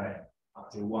speed power n.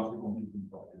 Actually, once we complete the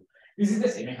problem. This is the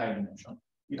same in higher dimension.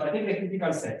 If I take the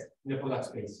critical set in the product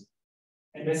space,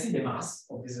 and I see the mass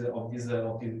of this,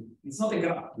 it's not a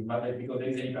graph, but because there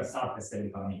is a linear surface every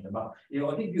parameter. But if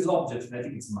I take this object and I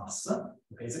think it's mass,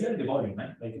 okay, it's really the volume,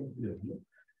 like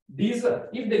this,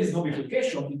 if there is no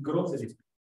bifurcation, it grows as it.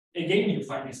 Again, you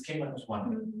find this K-1,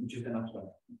 which is the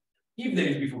natural. If there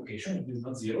is bifurcation, it is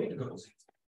not zero, it grows.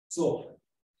 So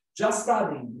just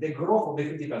studying the growth of the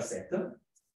critical set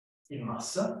in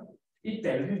mass, it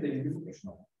tells me there is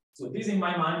bifurcation. So this, in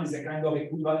my mind, is a kind of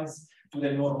equivalence to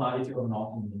the normality or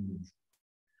not in the illusion.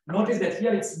 Notice that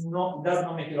here it does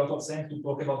not make a lot of sense to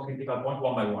talk about critical point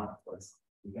one by one. For example,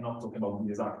 we cannot talk about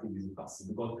this active, this passive,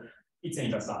 because it's an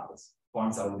intersurface.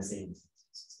 Points are the same.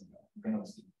 You cannot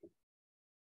speak.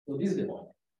 So this is the point.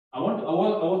 I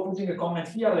was putting a comment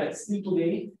here that still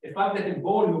today, the fact that the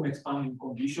volume expanding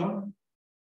condition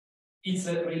is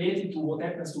related to what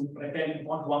happens to repelling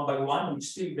point one by one, which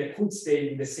still they could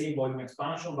stay in the same volume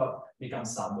expansion, but become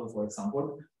subtle, for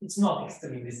example. It's not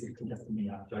extremely significant to me,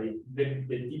 actually. The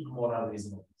deep moral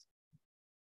is not.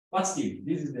 But still,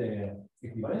 this is the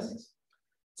equivalence.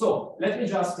 So let me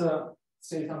just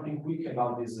say something quick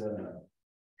about this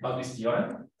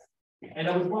theorem. And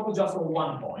I will focus just on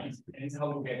one point, and it's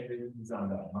how to get this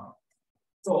dilemma.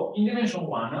 So in dimension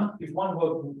 1, if one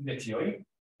goes to the theory,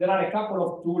 there are a couple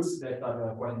of tools that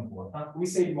are quite important. We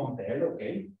say Montel,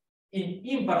 okay.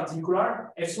 In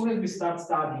particular, as soon as we start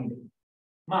studying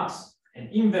maps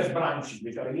and inverse branches,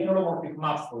 which are holomorphic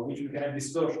maps for which we can have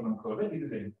distortion on curve, this is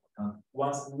very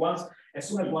important. As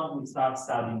soon as one will start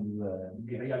studying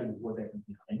the reality what happens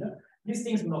behind, these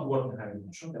things do not work in higher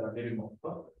dimension. They are very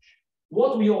important.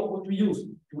 What we use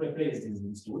to replace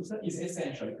these tools is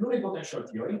essentially pluripotential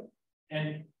theory,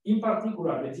 and in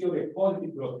particular the theory of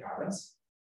positive growth currents,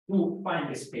 to find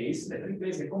a space that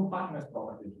replaces the compactness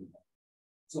property.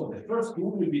 So the first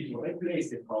tool will be to replace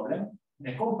the problem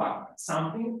in a compact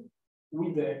something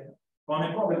with on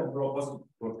a problem of positive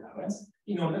growth currents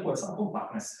in order to have some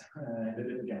compactness.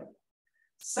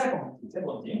 Second thing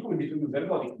will be to use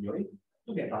ergodic theory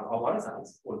to get our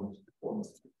results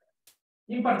almost.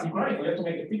 In particular, if we have to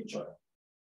make a picture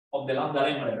of the lambda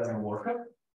lemma that doesn't work,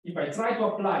 if I try to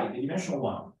apply the dimension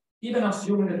 1, even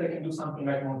assuming that I can do something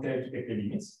like Montel to take the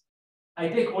limits, I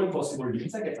take all possible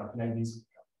limits, I get something like this.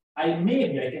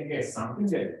 Maybe I can get something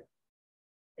that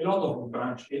a lot of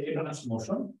branch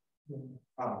motion.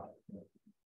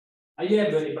 I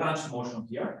have a branch motion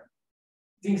here.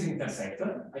 Things intersect.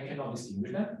 I cannot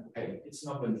distinguish them. Okay, it's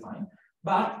not well defined.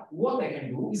 But what I can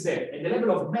do is that at the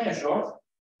level of measures,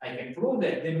 I can prove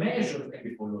that the measures can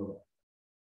be followed.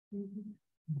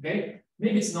 Okay,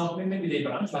 maybe it's not, maybe they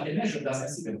branch, but the measure doesn't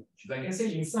see them. So I can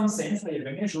say, in some sense, I have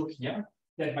a measure here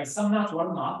that by some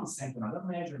natural map is sent to another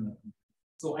measurement.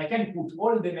 So I can put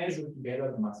all the measures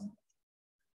together to maximum.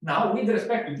 Now, with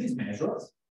respect to these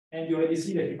measures, and you already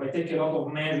see that if I take a lot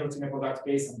of measures in a product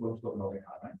space, I'm going to talk about the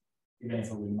current, even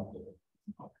if I will not do it.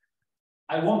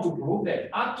 I want to prove that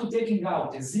up to taking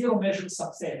out a zero measure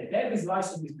subset at every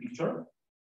slice of this picture,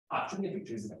 actually the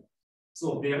picture is zero.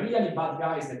 So the really bad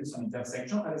guys that do some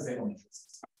intersection are zero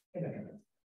measures.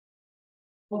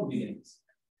 What do we get?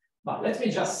 But let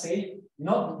me just say,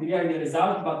 not the real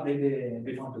result, but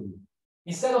the point of view.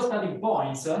 Instead of studying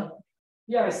points,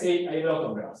 here I say I have a lot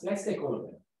of graphs. Let's take all of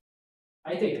them.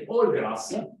 I take all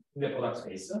graphs in the product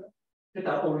space that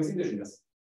are always in the series.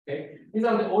 Okay, these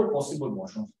are all possible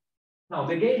motions. Now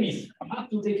the game is up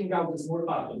to taking out the small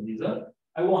part of this.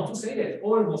 I want to say that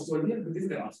almost all these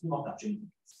graphs do not touch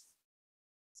anything.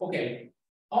 Okay,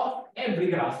 on every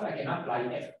graph I can apply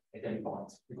f at any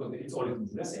point because it's always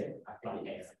in the set. Apply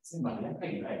f. It's invariant. I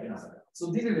give f another graph.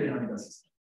 So this is the dynamical system,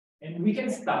 and we can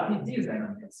study this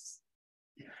dynamical system.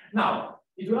 Now,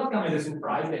 it will not come as a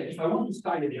surprise that if I want to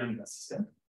study a dynamical system,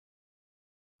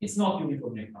 it's not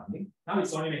uniformly expanding. Now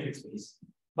it's only metric space.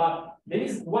 But there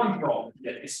is one problem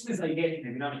that as soon as I get in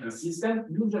a dynamical system,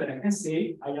 usually I can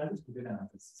say I understood the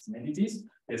dynamical system, and it is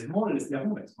the smallest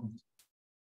diagonal vector.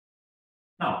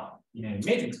 Now, in a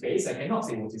metric space, I cannot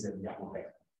say what is a diagonal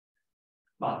vector.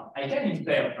 But I can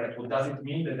interpret what does it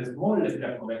mean that the smallest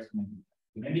diagonal vector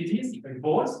in entities if the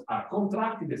balls are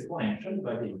contracted exponentially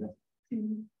by the event.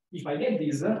 If I get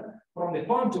this from the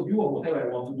point of view of whatever I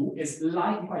want to do, it's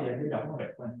like if I have the diagonal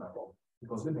vector in front of,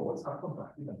 because the balls are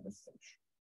contracted by the extension.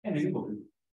 And this is what we do.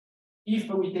 If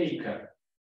we take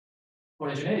for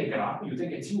a generic graph, you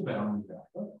take a tube around the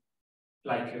graph,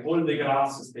 like all the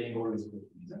graphs staying always with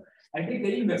this. I take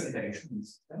the inverse iteration of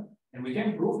this system, and we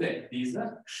can prove that this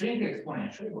shrink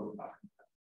exponentially goes back.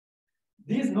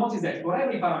 This notice that for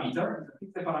every parameter,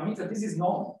 if the parameter, this is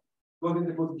not going to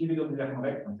the positivity of the diagonal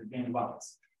vector, the gain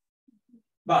balance.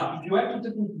 But if you have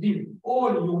to put this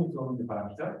all uniform in the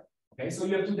parameter, okay, so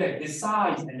you have to take the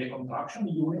size and the contraction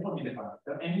uniform in the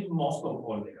parameter, and in most of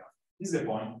all the graphs. This is the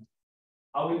point.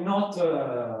 I will not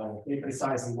say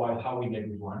precisely how we get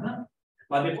this one,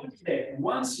 but the point is that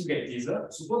once you get this,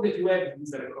 suppose that you have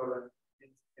this recurrent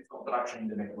contraction in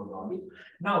the vector orbit.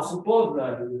 Now, suppose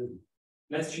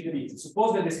let's check a bit.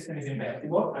 Suppose that the system is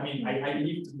invertible. I mean, I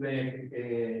leave to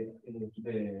the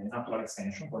natural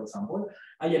extension, for example.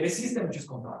 I have a system which is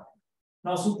contracted.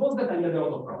 Now, suppose that I have a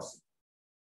lot of crossing.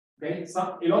 Okay,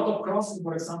 so a lot of crossing,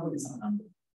 for example, is an number.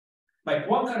 By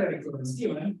Poincare recurrence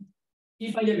theorem,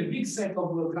 if I have a big set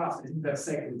of graphs that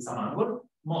intersect with some angle,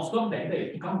 most of them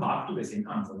they come back to the same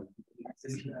angle.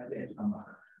 They have to come back.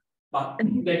 But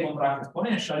if they contract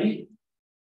exponentially,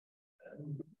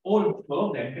 all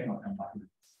of them cannot come back.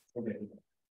 Okay.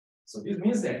 So this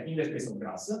means that in the space of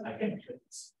graphs, I can measure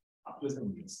this up to a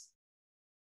certain distance.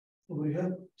 So we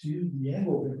have to use the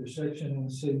angle of intersection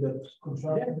and say that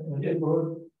contraction and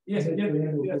neighborhood. Yes,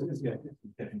 definitely.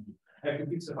 I have to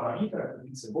fix a parameter, I have to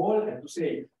fix a ball, and to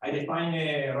say I define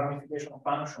a ramification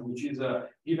function which is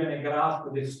given a graph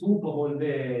the soup of all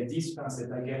the distance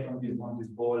that I get from this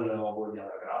ball of all the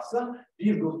other graphs.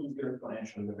 This goes to the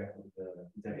exponential the vector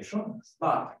iteration.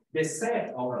 But the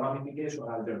set of ramification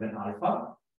larger than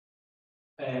alpha,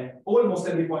 almost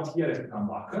every point here has to come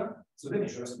back. So the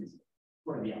measure is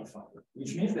for the alpha,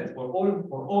 which means that for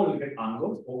all the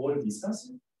angles, for all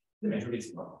distances, the measure is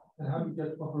equal. And how do you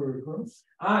get proper recurrence?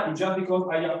 It's just because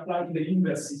I apply the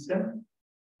inverse system.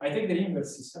 I take the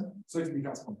inverse system, so it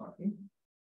becomes compacting.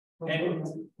 And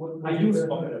I use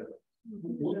what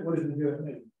is the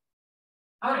definition?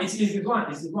 It's this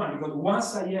one. It's this one because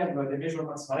once I have the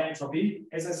measurements for entropy,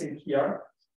 as I said here,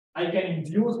 I can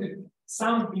induce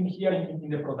something here in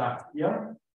the product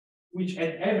here, which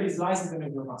at every slice is a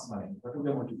measure of maximal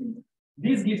entropy.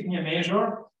 This gives me a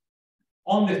measure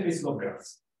on the space of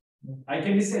graphs. I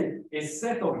can say a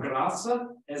set of graphs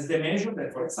as the measure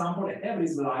that, for example, at every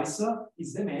slice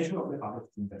is the measure of the path of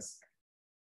intersection.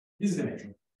 This is the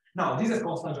measure. Now, this is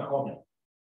constant Jacobian.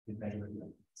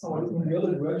 So in the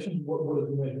other direction, what is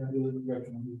the measure in the other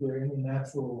direction? Is there any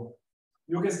natural?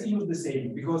 You can still use the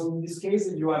same, because in this case,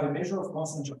 you have a measure of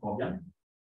constant Jacobian,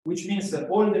 which means that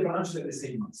all the branches have the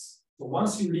same mass. So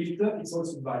once you lift, it's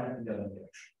also invariant in the other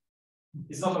direction.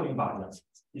 It's not only invariant.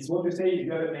 It's what you say if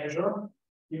you have a measure.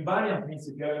 Invariant means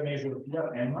if you have a measure here,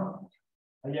 M,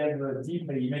 I have D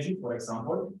imaging, for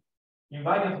example.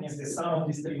 Invariant means the sum of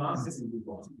these three masses is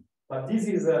equal. But this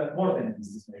is more than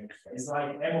this measure. It's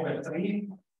like M over 3,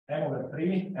 M over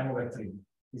 3, M over 3.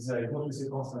 It's equal to the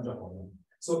constant Jacobian.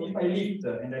 So if I lift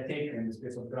and I take in the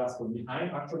space of graphs from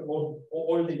behind, actually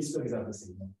all the histories are the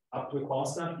same. Up to a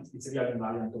constant, it's a real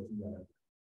invariant of the other.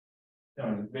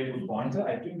 Very good point.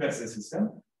 I have to inverse the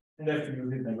system and I have to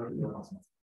use it never to the constant.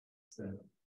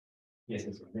 Yes,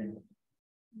 that's right.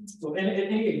 So, and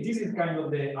again, this is kind of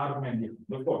the argument.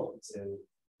 Of course, it's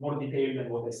more detailed than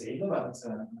what I said, but it's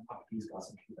up to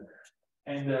discuss.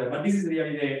 And but this is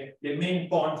really the main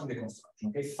point in the construction.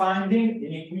 Okay, finding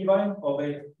an equivalent of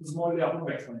a small diagonal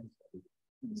vector.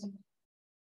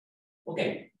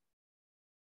 Okay,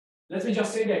 let me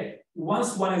just say that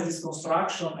once one has this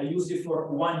construction, I use it for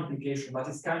one implication, but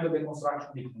it's kind of a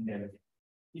construction between everything.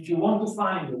 If you want to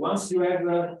find, once you have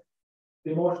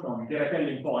the motion, the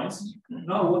repelling points.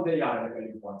 Now, what they are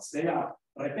repelling points? They are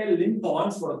repelling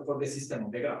points for the system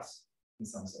of the graphs, in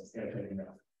some sense.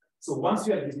 So once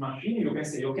you have this machine, you can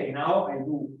say, okay, now I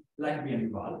do like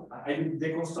Bianchi, I do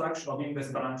the construction of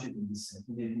inverse branches in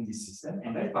this system,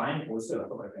 and I find also a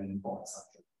lot of repelling points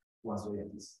actually, once we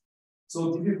have this.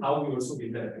 So this is how we also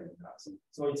build the repelling graphs.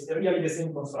 So it's really the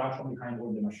same construction behind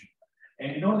all the machine.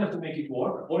 And in order to make it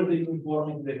work, all the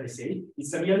uniformity that I say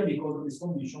is real because of this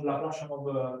condition, Laplacian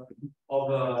of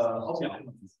the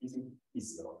element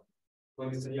is zero. So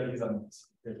this realism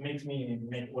that makes me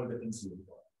make all the things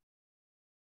uniform.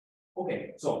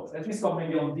 Okay, so let me stop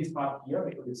maybe on this part here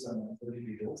because it's really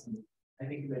detailed. I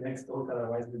think the next talk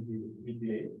otherwise will be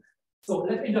delayed. So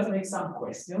let me just make some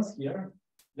questions here,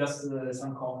 just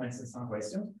some comments and some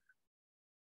questions.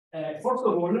 First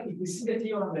of all, if we see the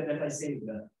theorem that I said,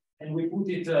 and we put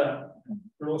it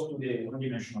close to the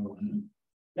one-dimensional one,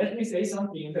 let me say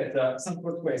something that some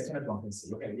first question that one can say.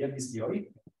 Okay, we have this theory,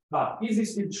 but is it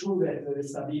still true that the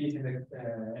stability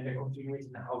and the continuity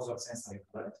in the house of sense are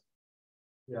correct?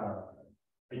 Yeah,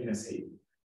 I didn't say.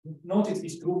 Notice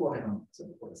it's true or not.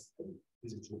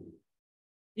 Is it true?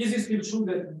 Is it still true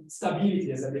that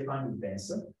stability as I defined is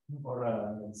dense, or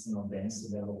it's not dense,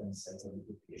 the open set of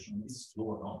multiplication? Is it true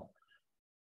or not?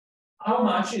 How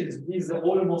much is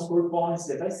almost all points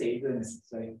that I said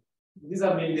necessary? These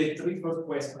are maybe the three first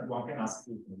questions one can ask.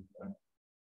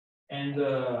 And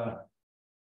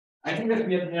I think that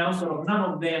we have the answer of none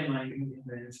of them in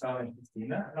the 2015.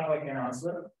 Now I can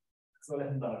answer. So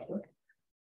let me start.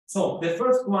 So the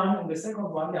first one and the second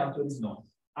one, the answer is no.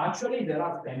 Actually, there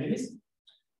are families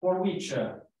for which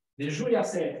the Julia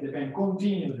set depend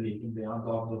continuously in the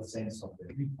orthogonal sense of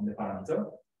the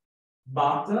parameter,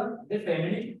 but the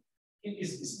family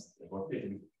is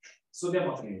so they're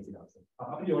not related.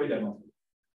 A priori, they're not.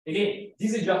 Again,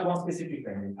 this is just one specific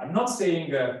family. I'm not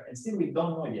saying, and still we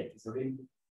don't know yet. So I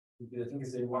think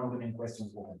it's one of the main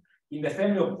questions. In the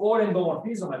family of all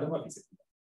endomorphism, I don't know if it's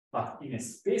but in a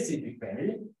specific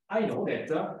family, I know that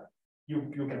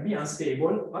you can be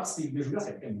unstable, but still the Julia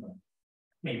set can be done.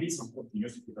 Maybe it's not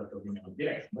continuous in the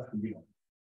direction, but could be wrong.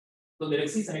 So there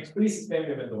exists an explicit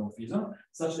family of endomorphism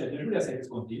such that the Julia set is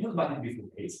continuous, but it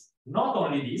bifurcates. Not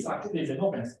only this, actually, there's an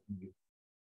open set.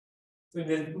 So in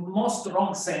the most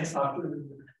strong sense, actually,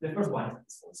 the first one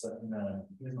is false.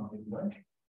 It's not important.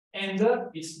 And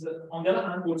it's on the other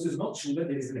hand, also is not true that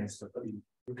there is an answer.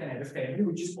 You can have a family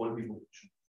which is called bifurcation.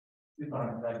 It's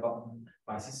not like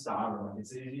Pisces star.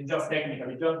 It's just technical.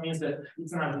 It just means that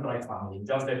it's an algebraic family.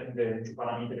 Just that the two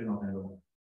parameters is not alone.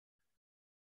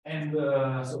 And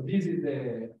so this is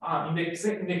the in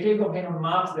the case of Henon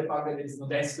maps, the fact that there is no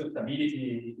density of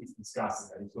stability is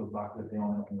discussed. It goes back to the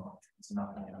phenomenon. It's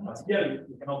not, but here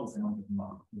you cannot do phenomenon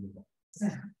map.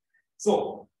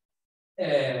 So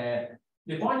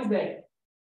the point is that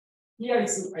here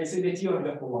I say the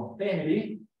theorem for one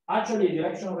family. Actually, a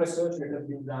directional research that has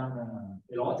been done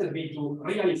a lot has been to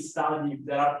really study if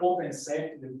there are open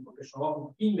sets the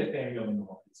bifurcation in the family of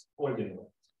endomorphisms, all the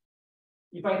endomorphisms.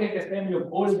 If I take the family of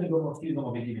all the endomorphisms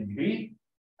of a given degree,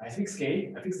 I fix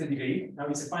K, I fix the degree, now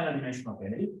it's a final dimensional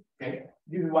family. Okay,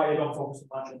 this is why I don't focus so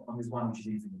much on this one, which is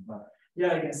infinite. But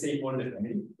here I can say all the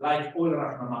family, like all the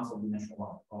rational maps of dimension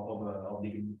one of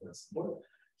degree.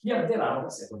 Here there are a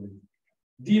set of the.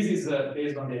 This is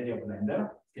based on the idea of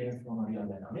Blender, came from real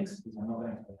dynamics. This is another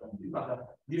expert,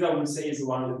 but this I will say is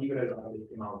one of the bigger that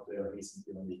came out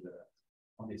recently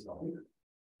on this topic.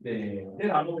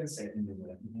 There are open set in the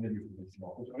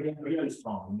different really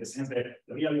strong in the sense that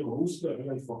really robust,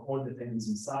 really for all the things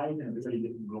inside and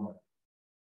really global.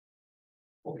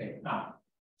 Okay, now.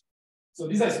 So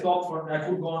this I stopped for. I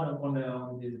could go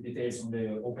on the details on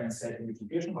the open set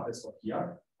unification, but I stop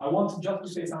here. I want just to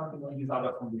say something on this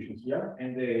other condition here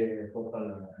and the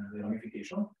total the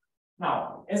ramification.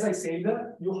 Now, as I said,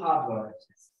 you have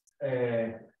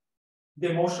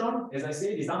the motion, as I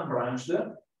said, is unbranched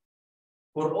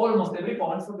for almost every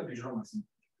point for the visual maximum.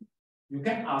 You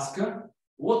can ask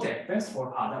what happens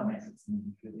for other measures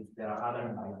if there are other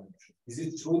measures. Is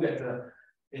it true that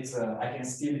it's I can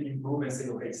still improve and say,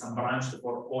 okay, it's unbranched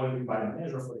for all invariant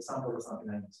measures, for example, or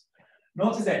something like this.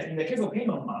 Notice that in the case of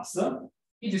Henon mass,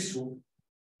 it is true.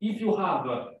 If you have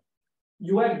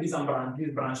this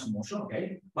branched motion,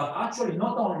 okay, but actually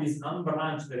not only is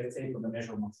unbranched, let's say, for the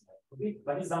measure of maximum, okay,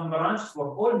 but it's unbranched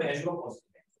for all measure of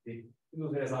positive density. It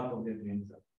was the result of the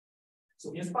result.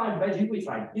 So inspired by G, we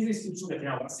tried, is it still true that in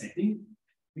our setting,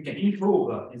 we can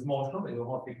improve its motion, the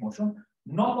holomorphic motion,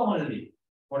 not only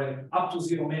for an up to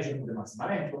zero measure of the maximal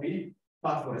entropy,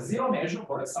 but for a zero measure,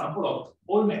 for example, of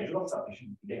all measures of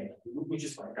sufficient density, which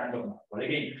is kind of natural.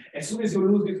 Again, as soon as you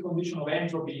lose this condition of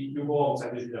entropy, you go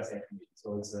outside the Julia set.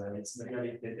 So it's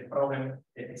really the problem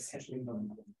essentially not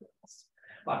important.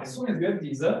 But as soon as you have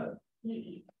this,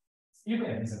 you can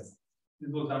have this. This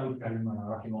was done with Karim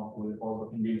Rakimov, who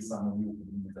also in Lille, some of you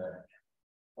in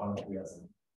one of the years.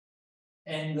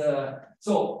 And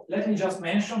so let me just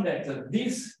mention that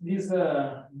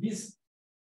this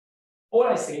all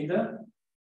I said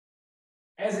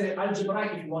As an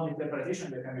algebraic, if you want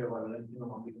interpretation, they can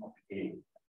be complicated.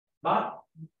 But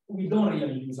we don't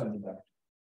really use algebra.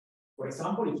 For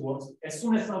example, it works as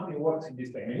soon as something works in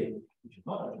this family, which is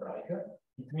not algebraic,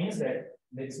 it means that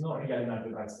there is no real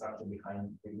algebraic structure behind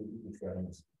the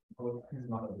theorems. Because it's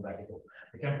not algebraic at all.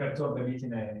 We can perturb a bit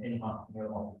in any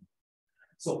model.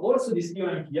 So also this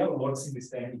theorem here works in this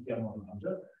family here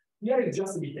model. Here it's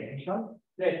just a bit technical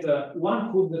that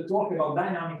one could talk about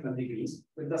dynamical degrees,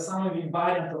 but the sum of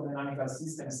invariant of dynamical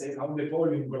system says how the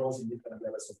volume grows in different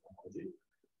levels of homology.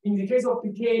 In the case of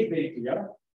PK, it's very clear.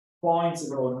 Points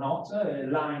grow not,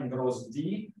 line grows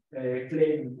D,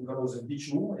 claim grows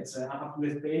D2, it's up to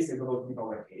the space that grows D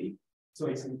power K. So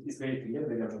it's very clear,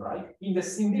 very algebraic. In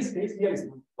this case, here is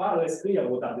far less clear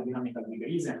what are the dynamical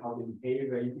degrees and how they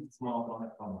behave, if it's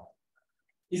monotone or not.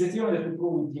 Is a theorem that we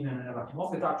prove in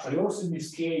Rakimov that actually also in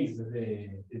this case,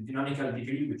 the dynamical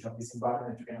degree, which of this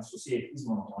environment you can associate, is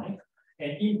monotonic.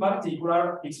 And in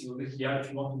particular, it's used here if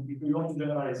you want to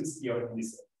generalize this theorem in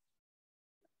this.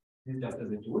 This is just as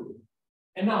a tool.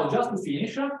 And now, just to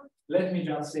finish, let me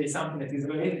just say something that is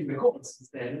related to the course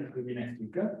instead, it will be next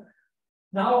week.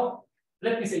 Now,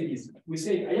 let me say this. We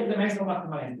say I have the maximum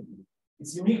maximal entity.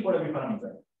 It's unique for every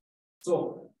parameter.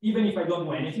 So even if I don't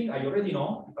do anything, I already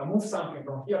know if I move something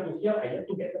from here to here, I have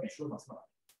to get the measure maximal.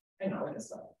 And now I can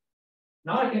start.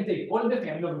 Now I can take all the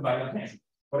family of invariant measures.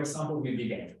 For example, with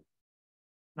big N.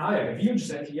 Now I have a huge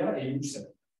set here, a huge set.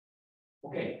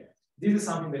 Okay. This is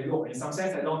something very open. In some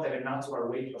sense, I don't have a natural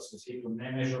way to associate from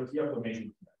a measure here to a measure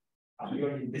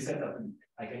here. This setup,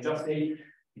 I can just say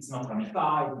it's not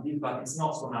ramified, but it's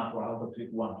not so natural to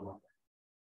treat one to one.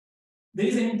 There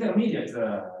is an intermediate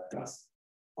class,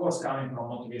 of course, coming from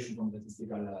motivation from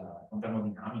statistical, from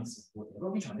thermodynamics,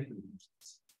 whatever, which are the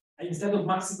instead of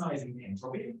maximizing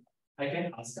entropy, I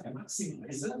can ask I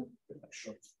maximize the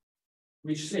threshold,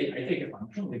 which say I take a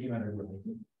function, the given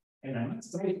regularity, and I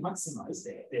try to maximize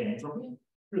the entropy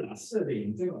plus the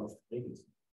integral of the equation.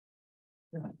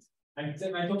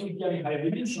 I'm talking here in higher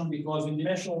dimension because in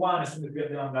dimension 1, as soon as we have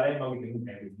the lemma, we can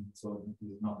do everything. So it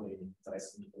is not very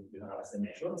interesting to generalize the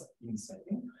measures in this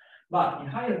setting. But in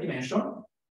higher dimension,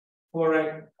 for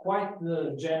a quite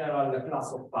general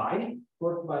class of pi,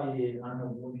 taught by Bianchi,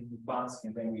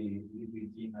 and then we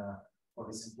begin for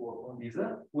this work on this,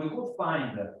 we could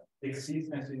find the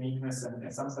existence, uniqueness,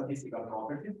 and some statistical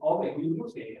properties of equilibrium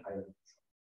state in higher dimension.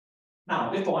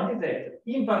 Now, the point is that,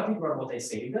 in particular, what I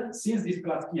said, since this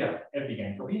class here has big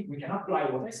entropy, we can apply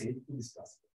what I said to this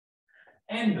class.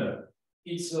 And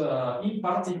it's, in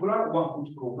particular, one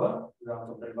could prove,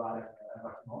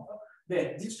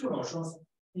 that these two notions,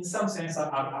 in some sense,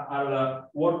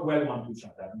 work well one to each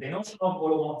other. The notion of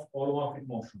holomorphic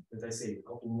motion, that I say,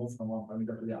 how to move from one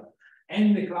parameter to the other,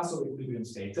 and the class of equilibrium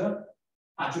state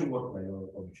actually work well.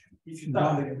 If you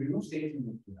doubt the equilibrium state, you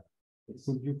move to that.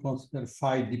 Could you consider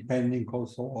phi depending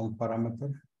also on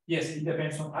parameter? Yes, it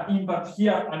depends on. But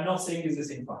here, I'm not saying it's the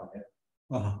same phi.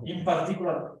 In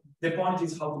particular, the point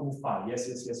is how to move phi. Yes.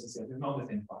 It's not the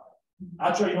same phi.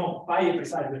 Actually, no, phi is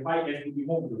precise. The phi has to be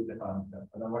moved with the parameter.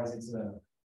 Otherwise,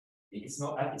 it's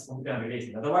completely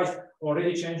unrelated. Otherwise,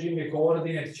 already changing the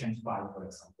coordinates change phi, for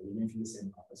example, even if it's the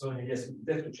same path. So yes,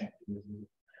 that's to change.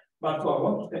 But I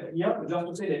want to step here just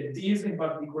to say that this in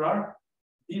particular.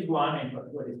 This one, in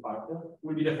particular, this part,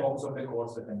 will be the focus of the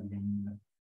course that I'm beginning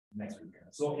next week.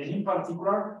 So, in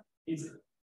particular,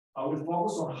 I will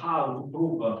focus on how to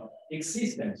prove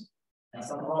existence and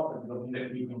some properties of the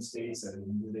equilibrium states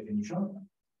in the definition,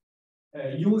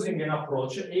 using an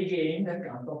approach again that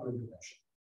comes from pluripotential.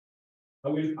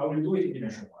 I will do it in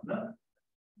dimension 1,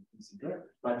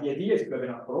 but the idea is to have an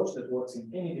approach that works in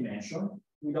any dimension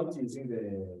without using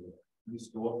the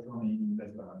distortion in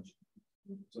that dimension.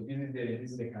 So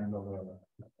this is the kind of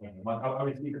but I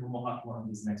will speak more on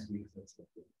this next week.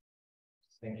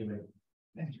 Thank you very much.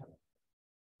 Thank you.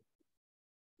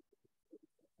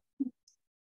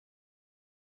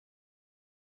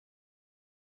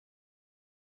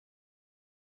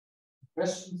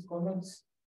 Questions, comments?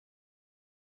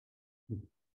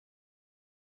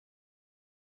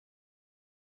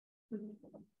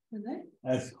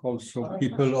 Ask also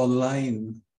people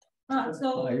online.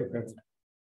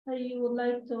 You would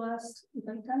like to ask if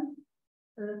I can.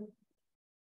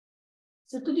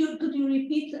 So could you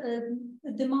repeat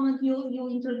at the moment you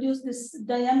introduced this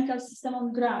dynamical system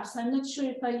of graphs? I'm not sure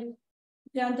if I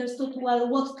understood well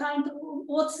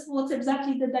what's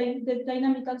exactly the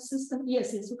dynamical system.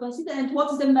 Yes, we consider, and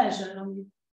what's the measure on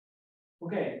it?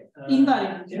 Okay.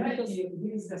 Invariant.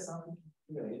 Is there something?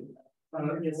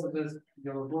 Yes,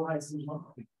 your rule has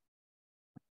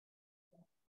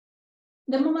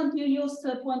The moment you use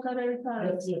Poincaré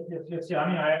recurrence. Yes. I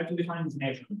mean, I have to define this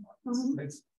measure.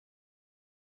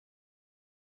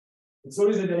 It's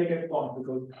always a delicate point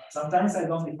because sometimes I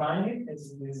don't define it.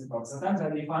 Sometimes I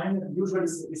define it. Usually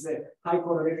it's a high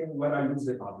correlation where I use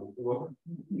the public.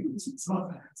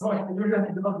 So I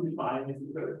usually don't define it.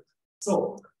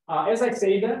 So as I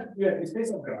said, you have the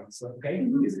space of graphs. Okay,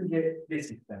 this is the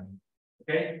system.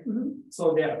 Okay,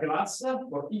 so there are graphs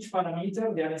for each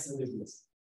parameter. They are inside the list.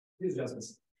 This is just the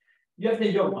system. You have the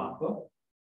your map.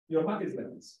 Your map is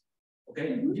like this. Okay,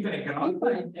 given a graph,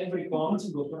 every point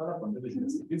goes to another point of the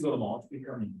list. This is holomorphic,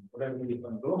 whatever we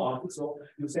define holomorphic. So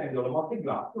you send the holomorphic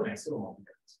graph to next holomorphic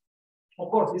graph. Of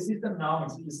course, the system now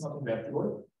is not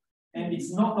invertible, and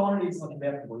it's not only not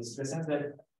invertible. It's the sense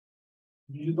that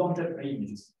you don't have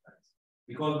pre-images.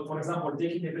 Because, for example,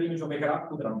 taking the pre-image of a graph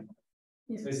could run.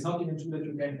 So it's not even true that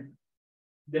you can.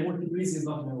 The multiplicity is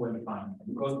not even well defined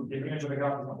because the pre-image of a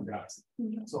graph is not a graph.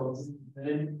 So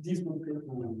this would take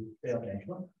to pay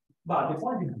attention. But the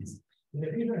point is this: in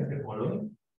the future is the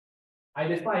following. I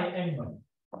define M,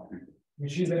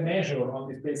 which is a measure of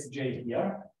the space J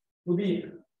here, to be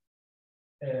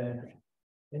an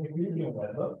equilibrium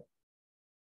web.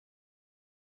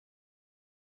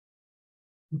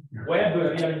 Web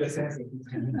really in the sense that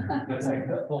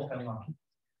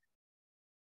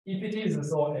if it is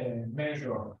so a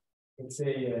measure, let's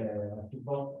say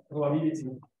probability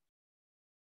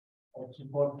of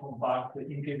support compact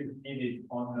in case it's needed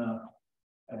on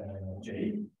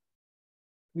J,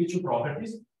 with two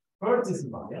properties. First is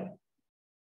invariant.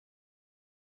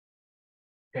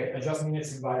 Okay, I just mean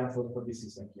it's invariant for this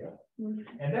system here.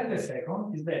 And then the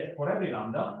second is that for every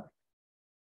lambda,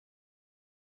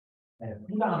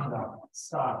 P lambda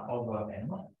star of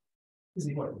M is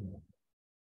equal to M.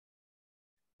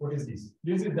 What is this?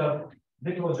 This is the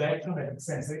projection that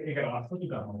sends a graph to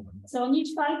gamma. So on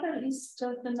each fiber is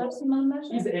just the maximal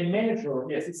measure? It's a measure,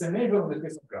 yes, it's a measure of the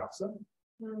space of graphs.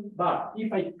 But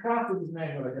if I cut this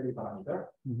measure at every parameter,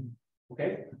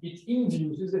 okay, it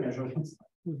induces the measure of this.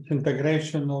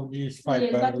 Integration of these fibers.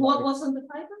 Yeah, but what was on the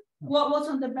fiber? What was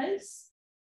on the base?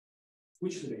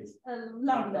 Which base?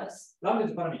 Lambdas. Lambda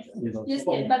is a parameter. Yes, yes,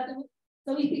 but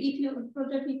so if you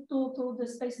project it to the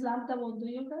space lambda, what do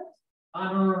you get?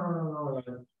 No.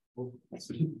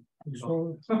 So,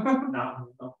 No.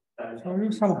 so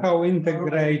you somehow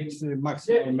integrate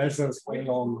maximal measures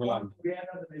along lambda.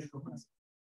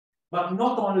 But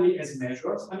not only as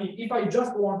measures. I mean, if I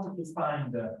just wanted to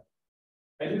find,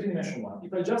 I do dimension one.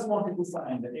 If I just wanted to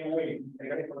find a way to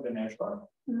integrate for the measure,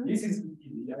 this is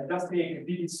easy. I just take a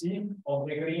PDC of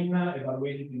the green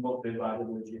evaluated in both the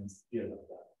variable genes here.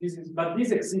 But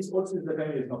this exists also if the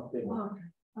family is not stable.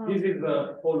 This is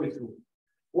always true.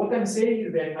 What I'm saying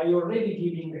is that I already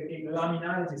giving a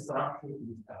laminarity structure to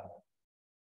this curve.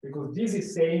 Because this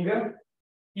is saying,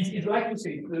 it's like to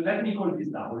say, let me call this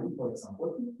W, for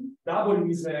example. W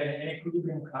is an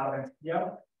equilibrium current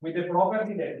here with the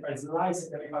property that if I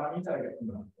slice every parameter, I get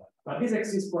to. But this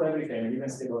exists for every family, even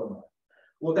stable or not.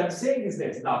 What I'm saying is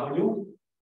that W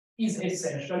is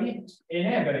essentially an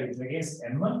average against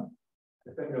M,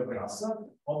 the family of graphs,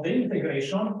 of the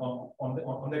integration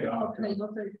on the graph. Okay.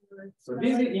 So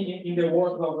this is in the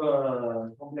world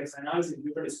of complex analysis,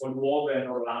 usually it's called woven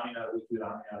or laminar with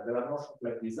laminar. There are notions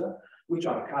like this, which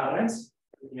are currents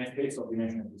in a case of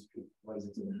dimensional dispute,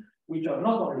 which are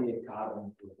not only a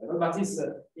current, but is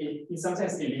in some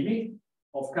sense a limit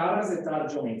of currents that are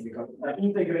geometrical, like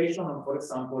integration of, for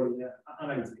example,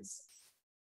 analytics.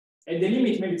 And the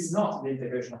limit maybe it's not the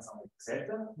integration of some set,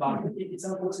 but it's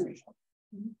an approximation.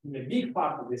 In a big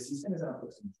part of the system is an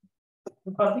approximation.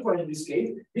 In particular, in this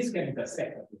case, this can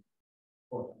intersect.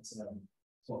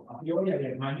 So, a priori, I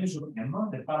have my measure M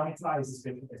that parameterizes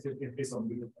the space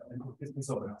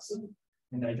of graphs.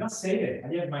 And I just say that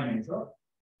I have my measure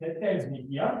that tells me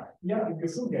here you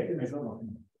should get a measure of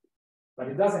nothing. But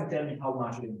it doesn't tell me how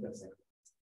much it intersects.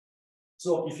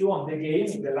 So if you want the game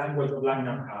in the language of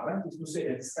laminar current, is to say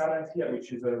that this current here,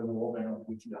 which is a woven or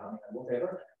which is laminar,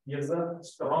 whatever, is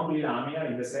strongly laminar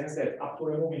in the sense that after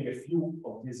removing a few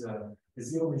of these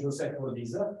zero major set for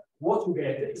these, what you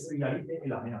get is really a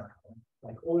laminar current.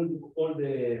 Like all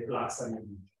the flux are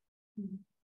in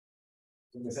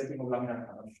the setting of laminar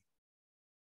current.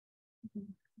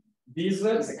 This is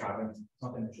a current,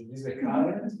 not an issue. This is a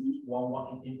current,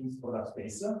 one in product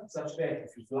space, such that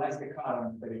if you slice the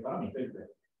current per parameter, it's better.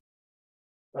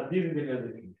 But this is the real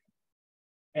definition.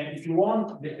 And if you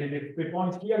want, the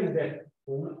point here is that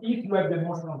if you have the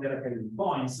motion of the recurring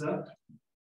points,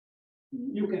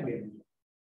 you can get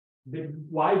it.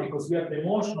 Why? Because you have the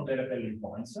motion of the recurring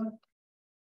points.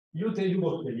 You go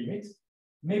to the limit,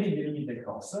 maybe the limit they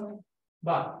cross,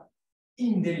 But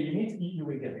in the limit, you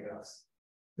will get the graphs.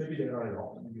 Maybe there are a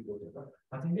lot, maybe whatever,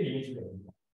 but in the limit, you get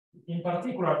them. In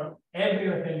particular, every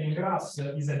repelling graphs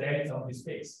is a delta of this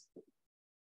space.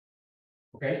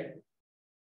 Okay?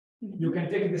 You can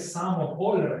take the sum of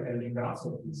all the repelling graphs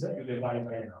of this, you divide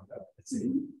by a number. Let's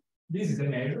say. This is a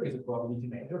measure, is a probability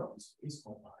measure of this space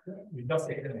compact. You just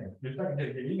take the measure. You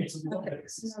take the limits, you don't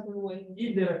exist.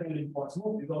 If the repelling points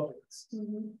move, you don't exist.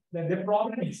 Then the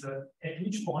problem is at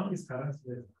each point is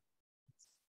currently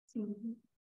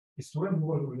it's to remove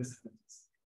all the sequences.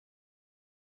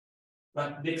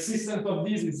 But the existence of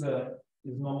this is no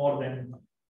more than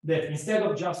that. Instead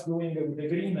of just doing with the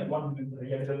green, one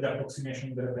you have the approximation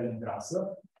of the repelling graphs,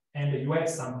 and you have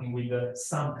something with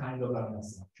some kind of laminar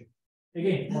structure.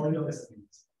 Again, only of the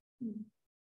statistics.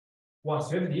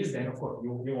 Once you have this, then of course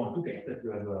you want to get that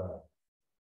you have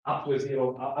up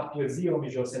to a zero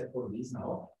measure set for this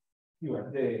now. You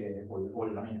have the whole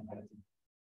laminar.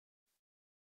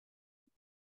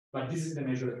 But this is the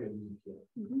measure that you need here,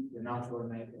 the natural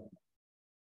measure.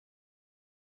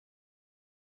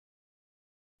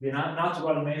 The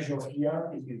natural measure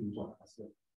here is this one.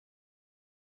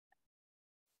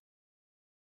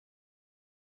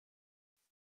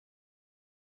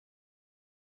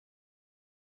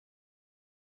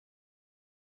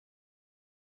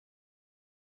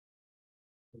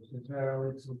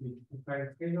 It's a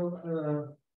bit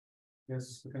schedule.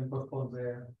 Yes, we can postpone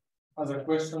the other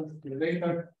questions till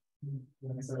later.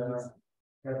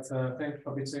 Thank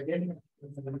Fabrizio again.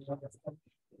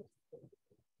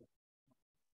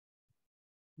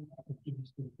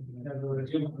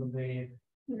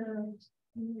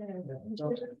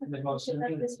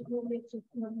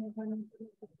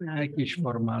 Jakiś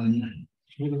formalny.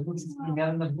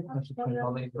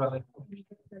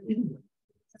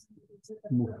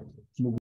 Mów.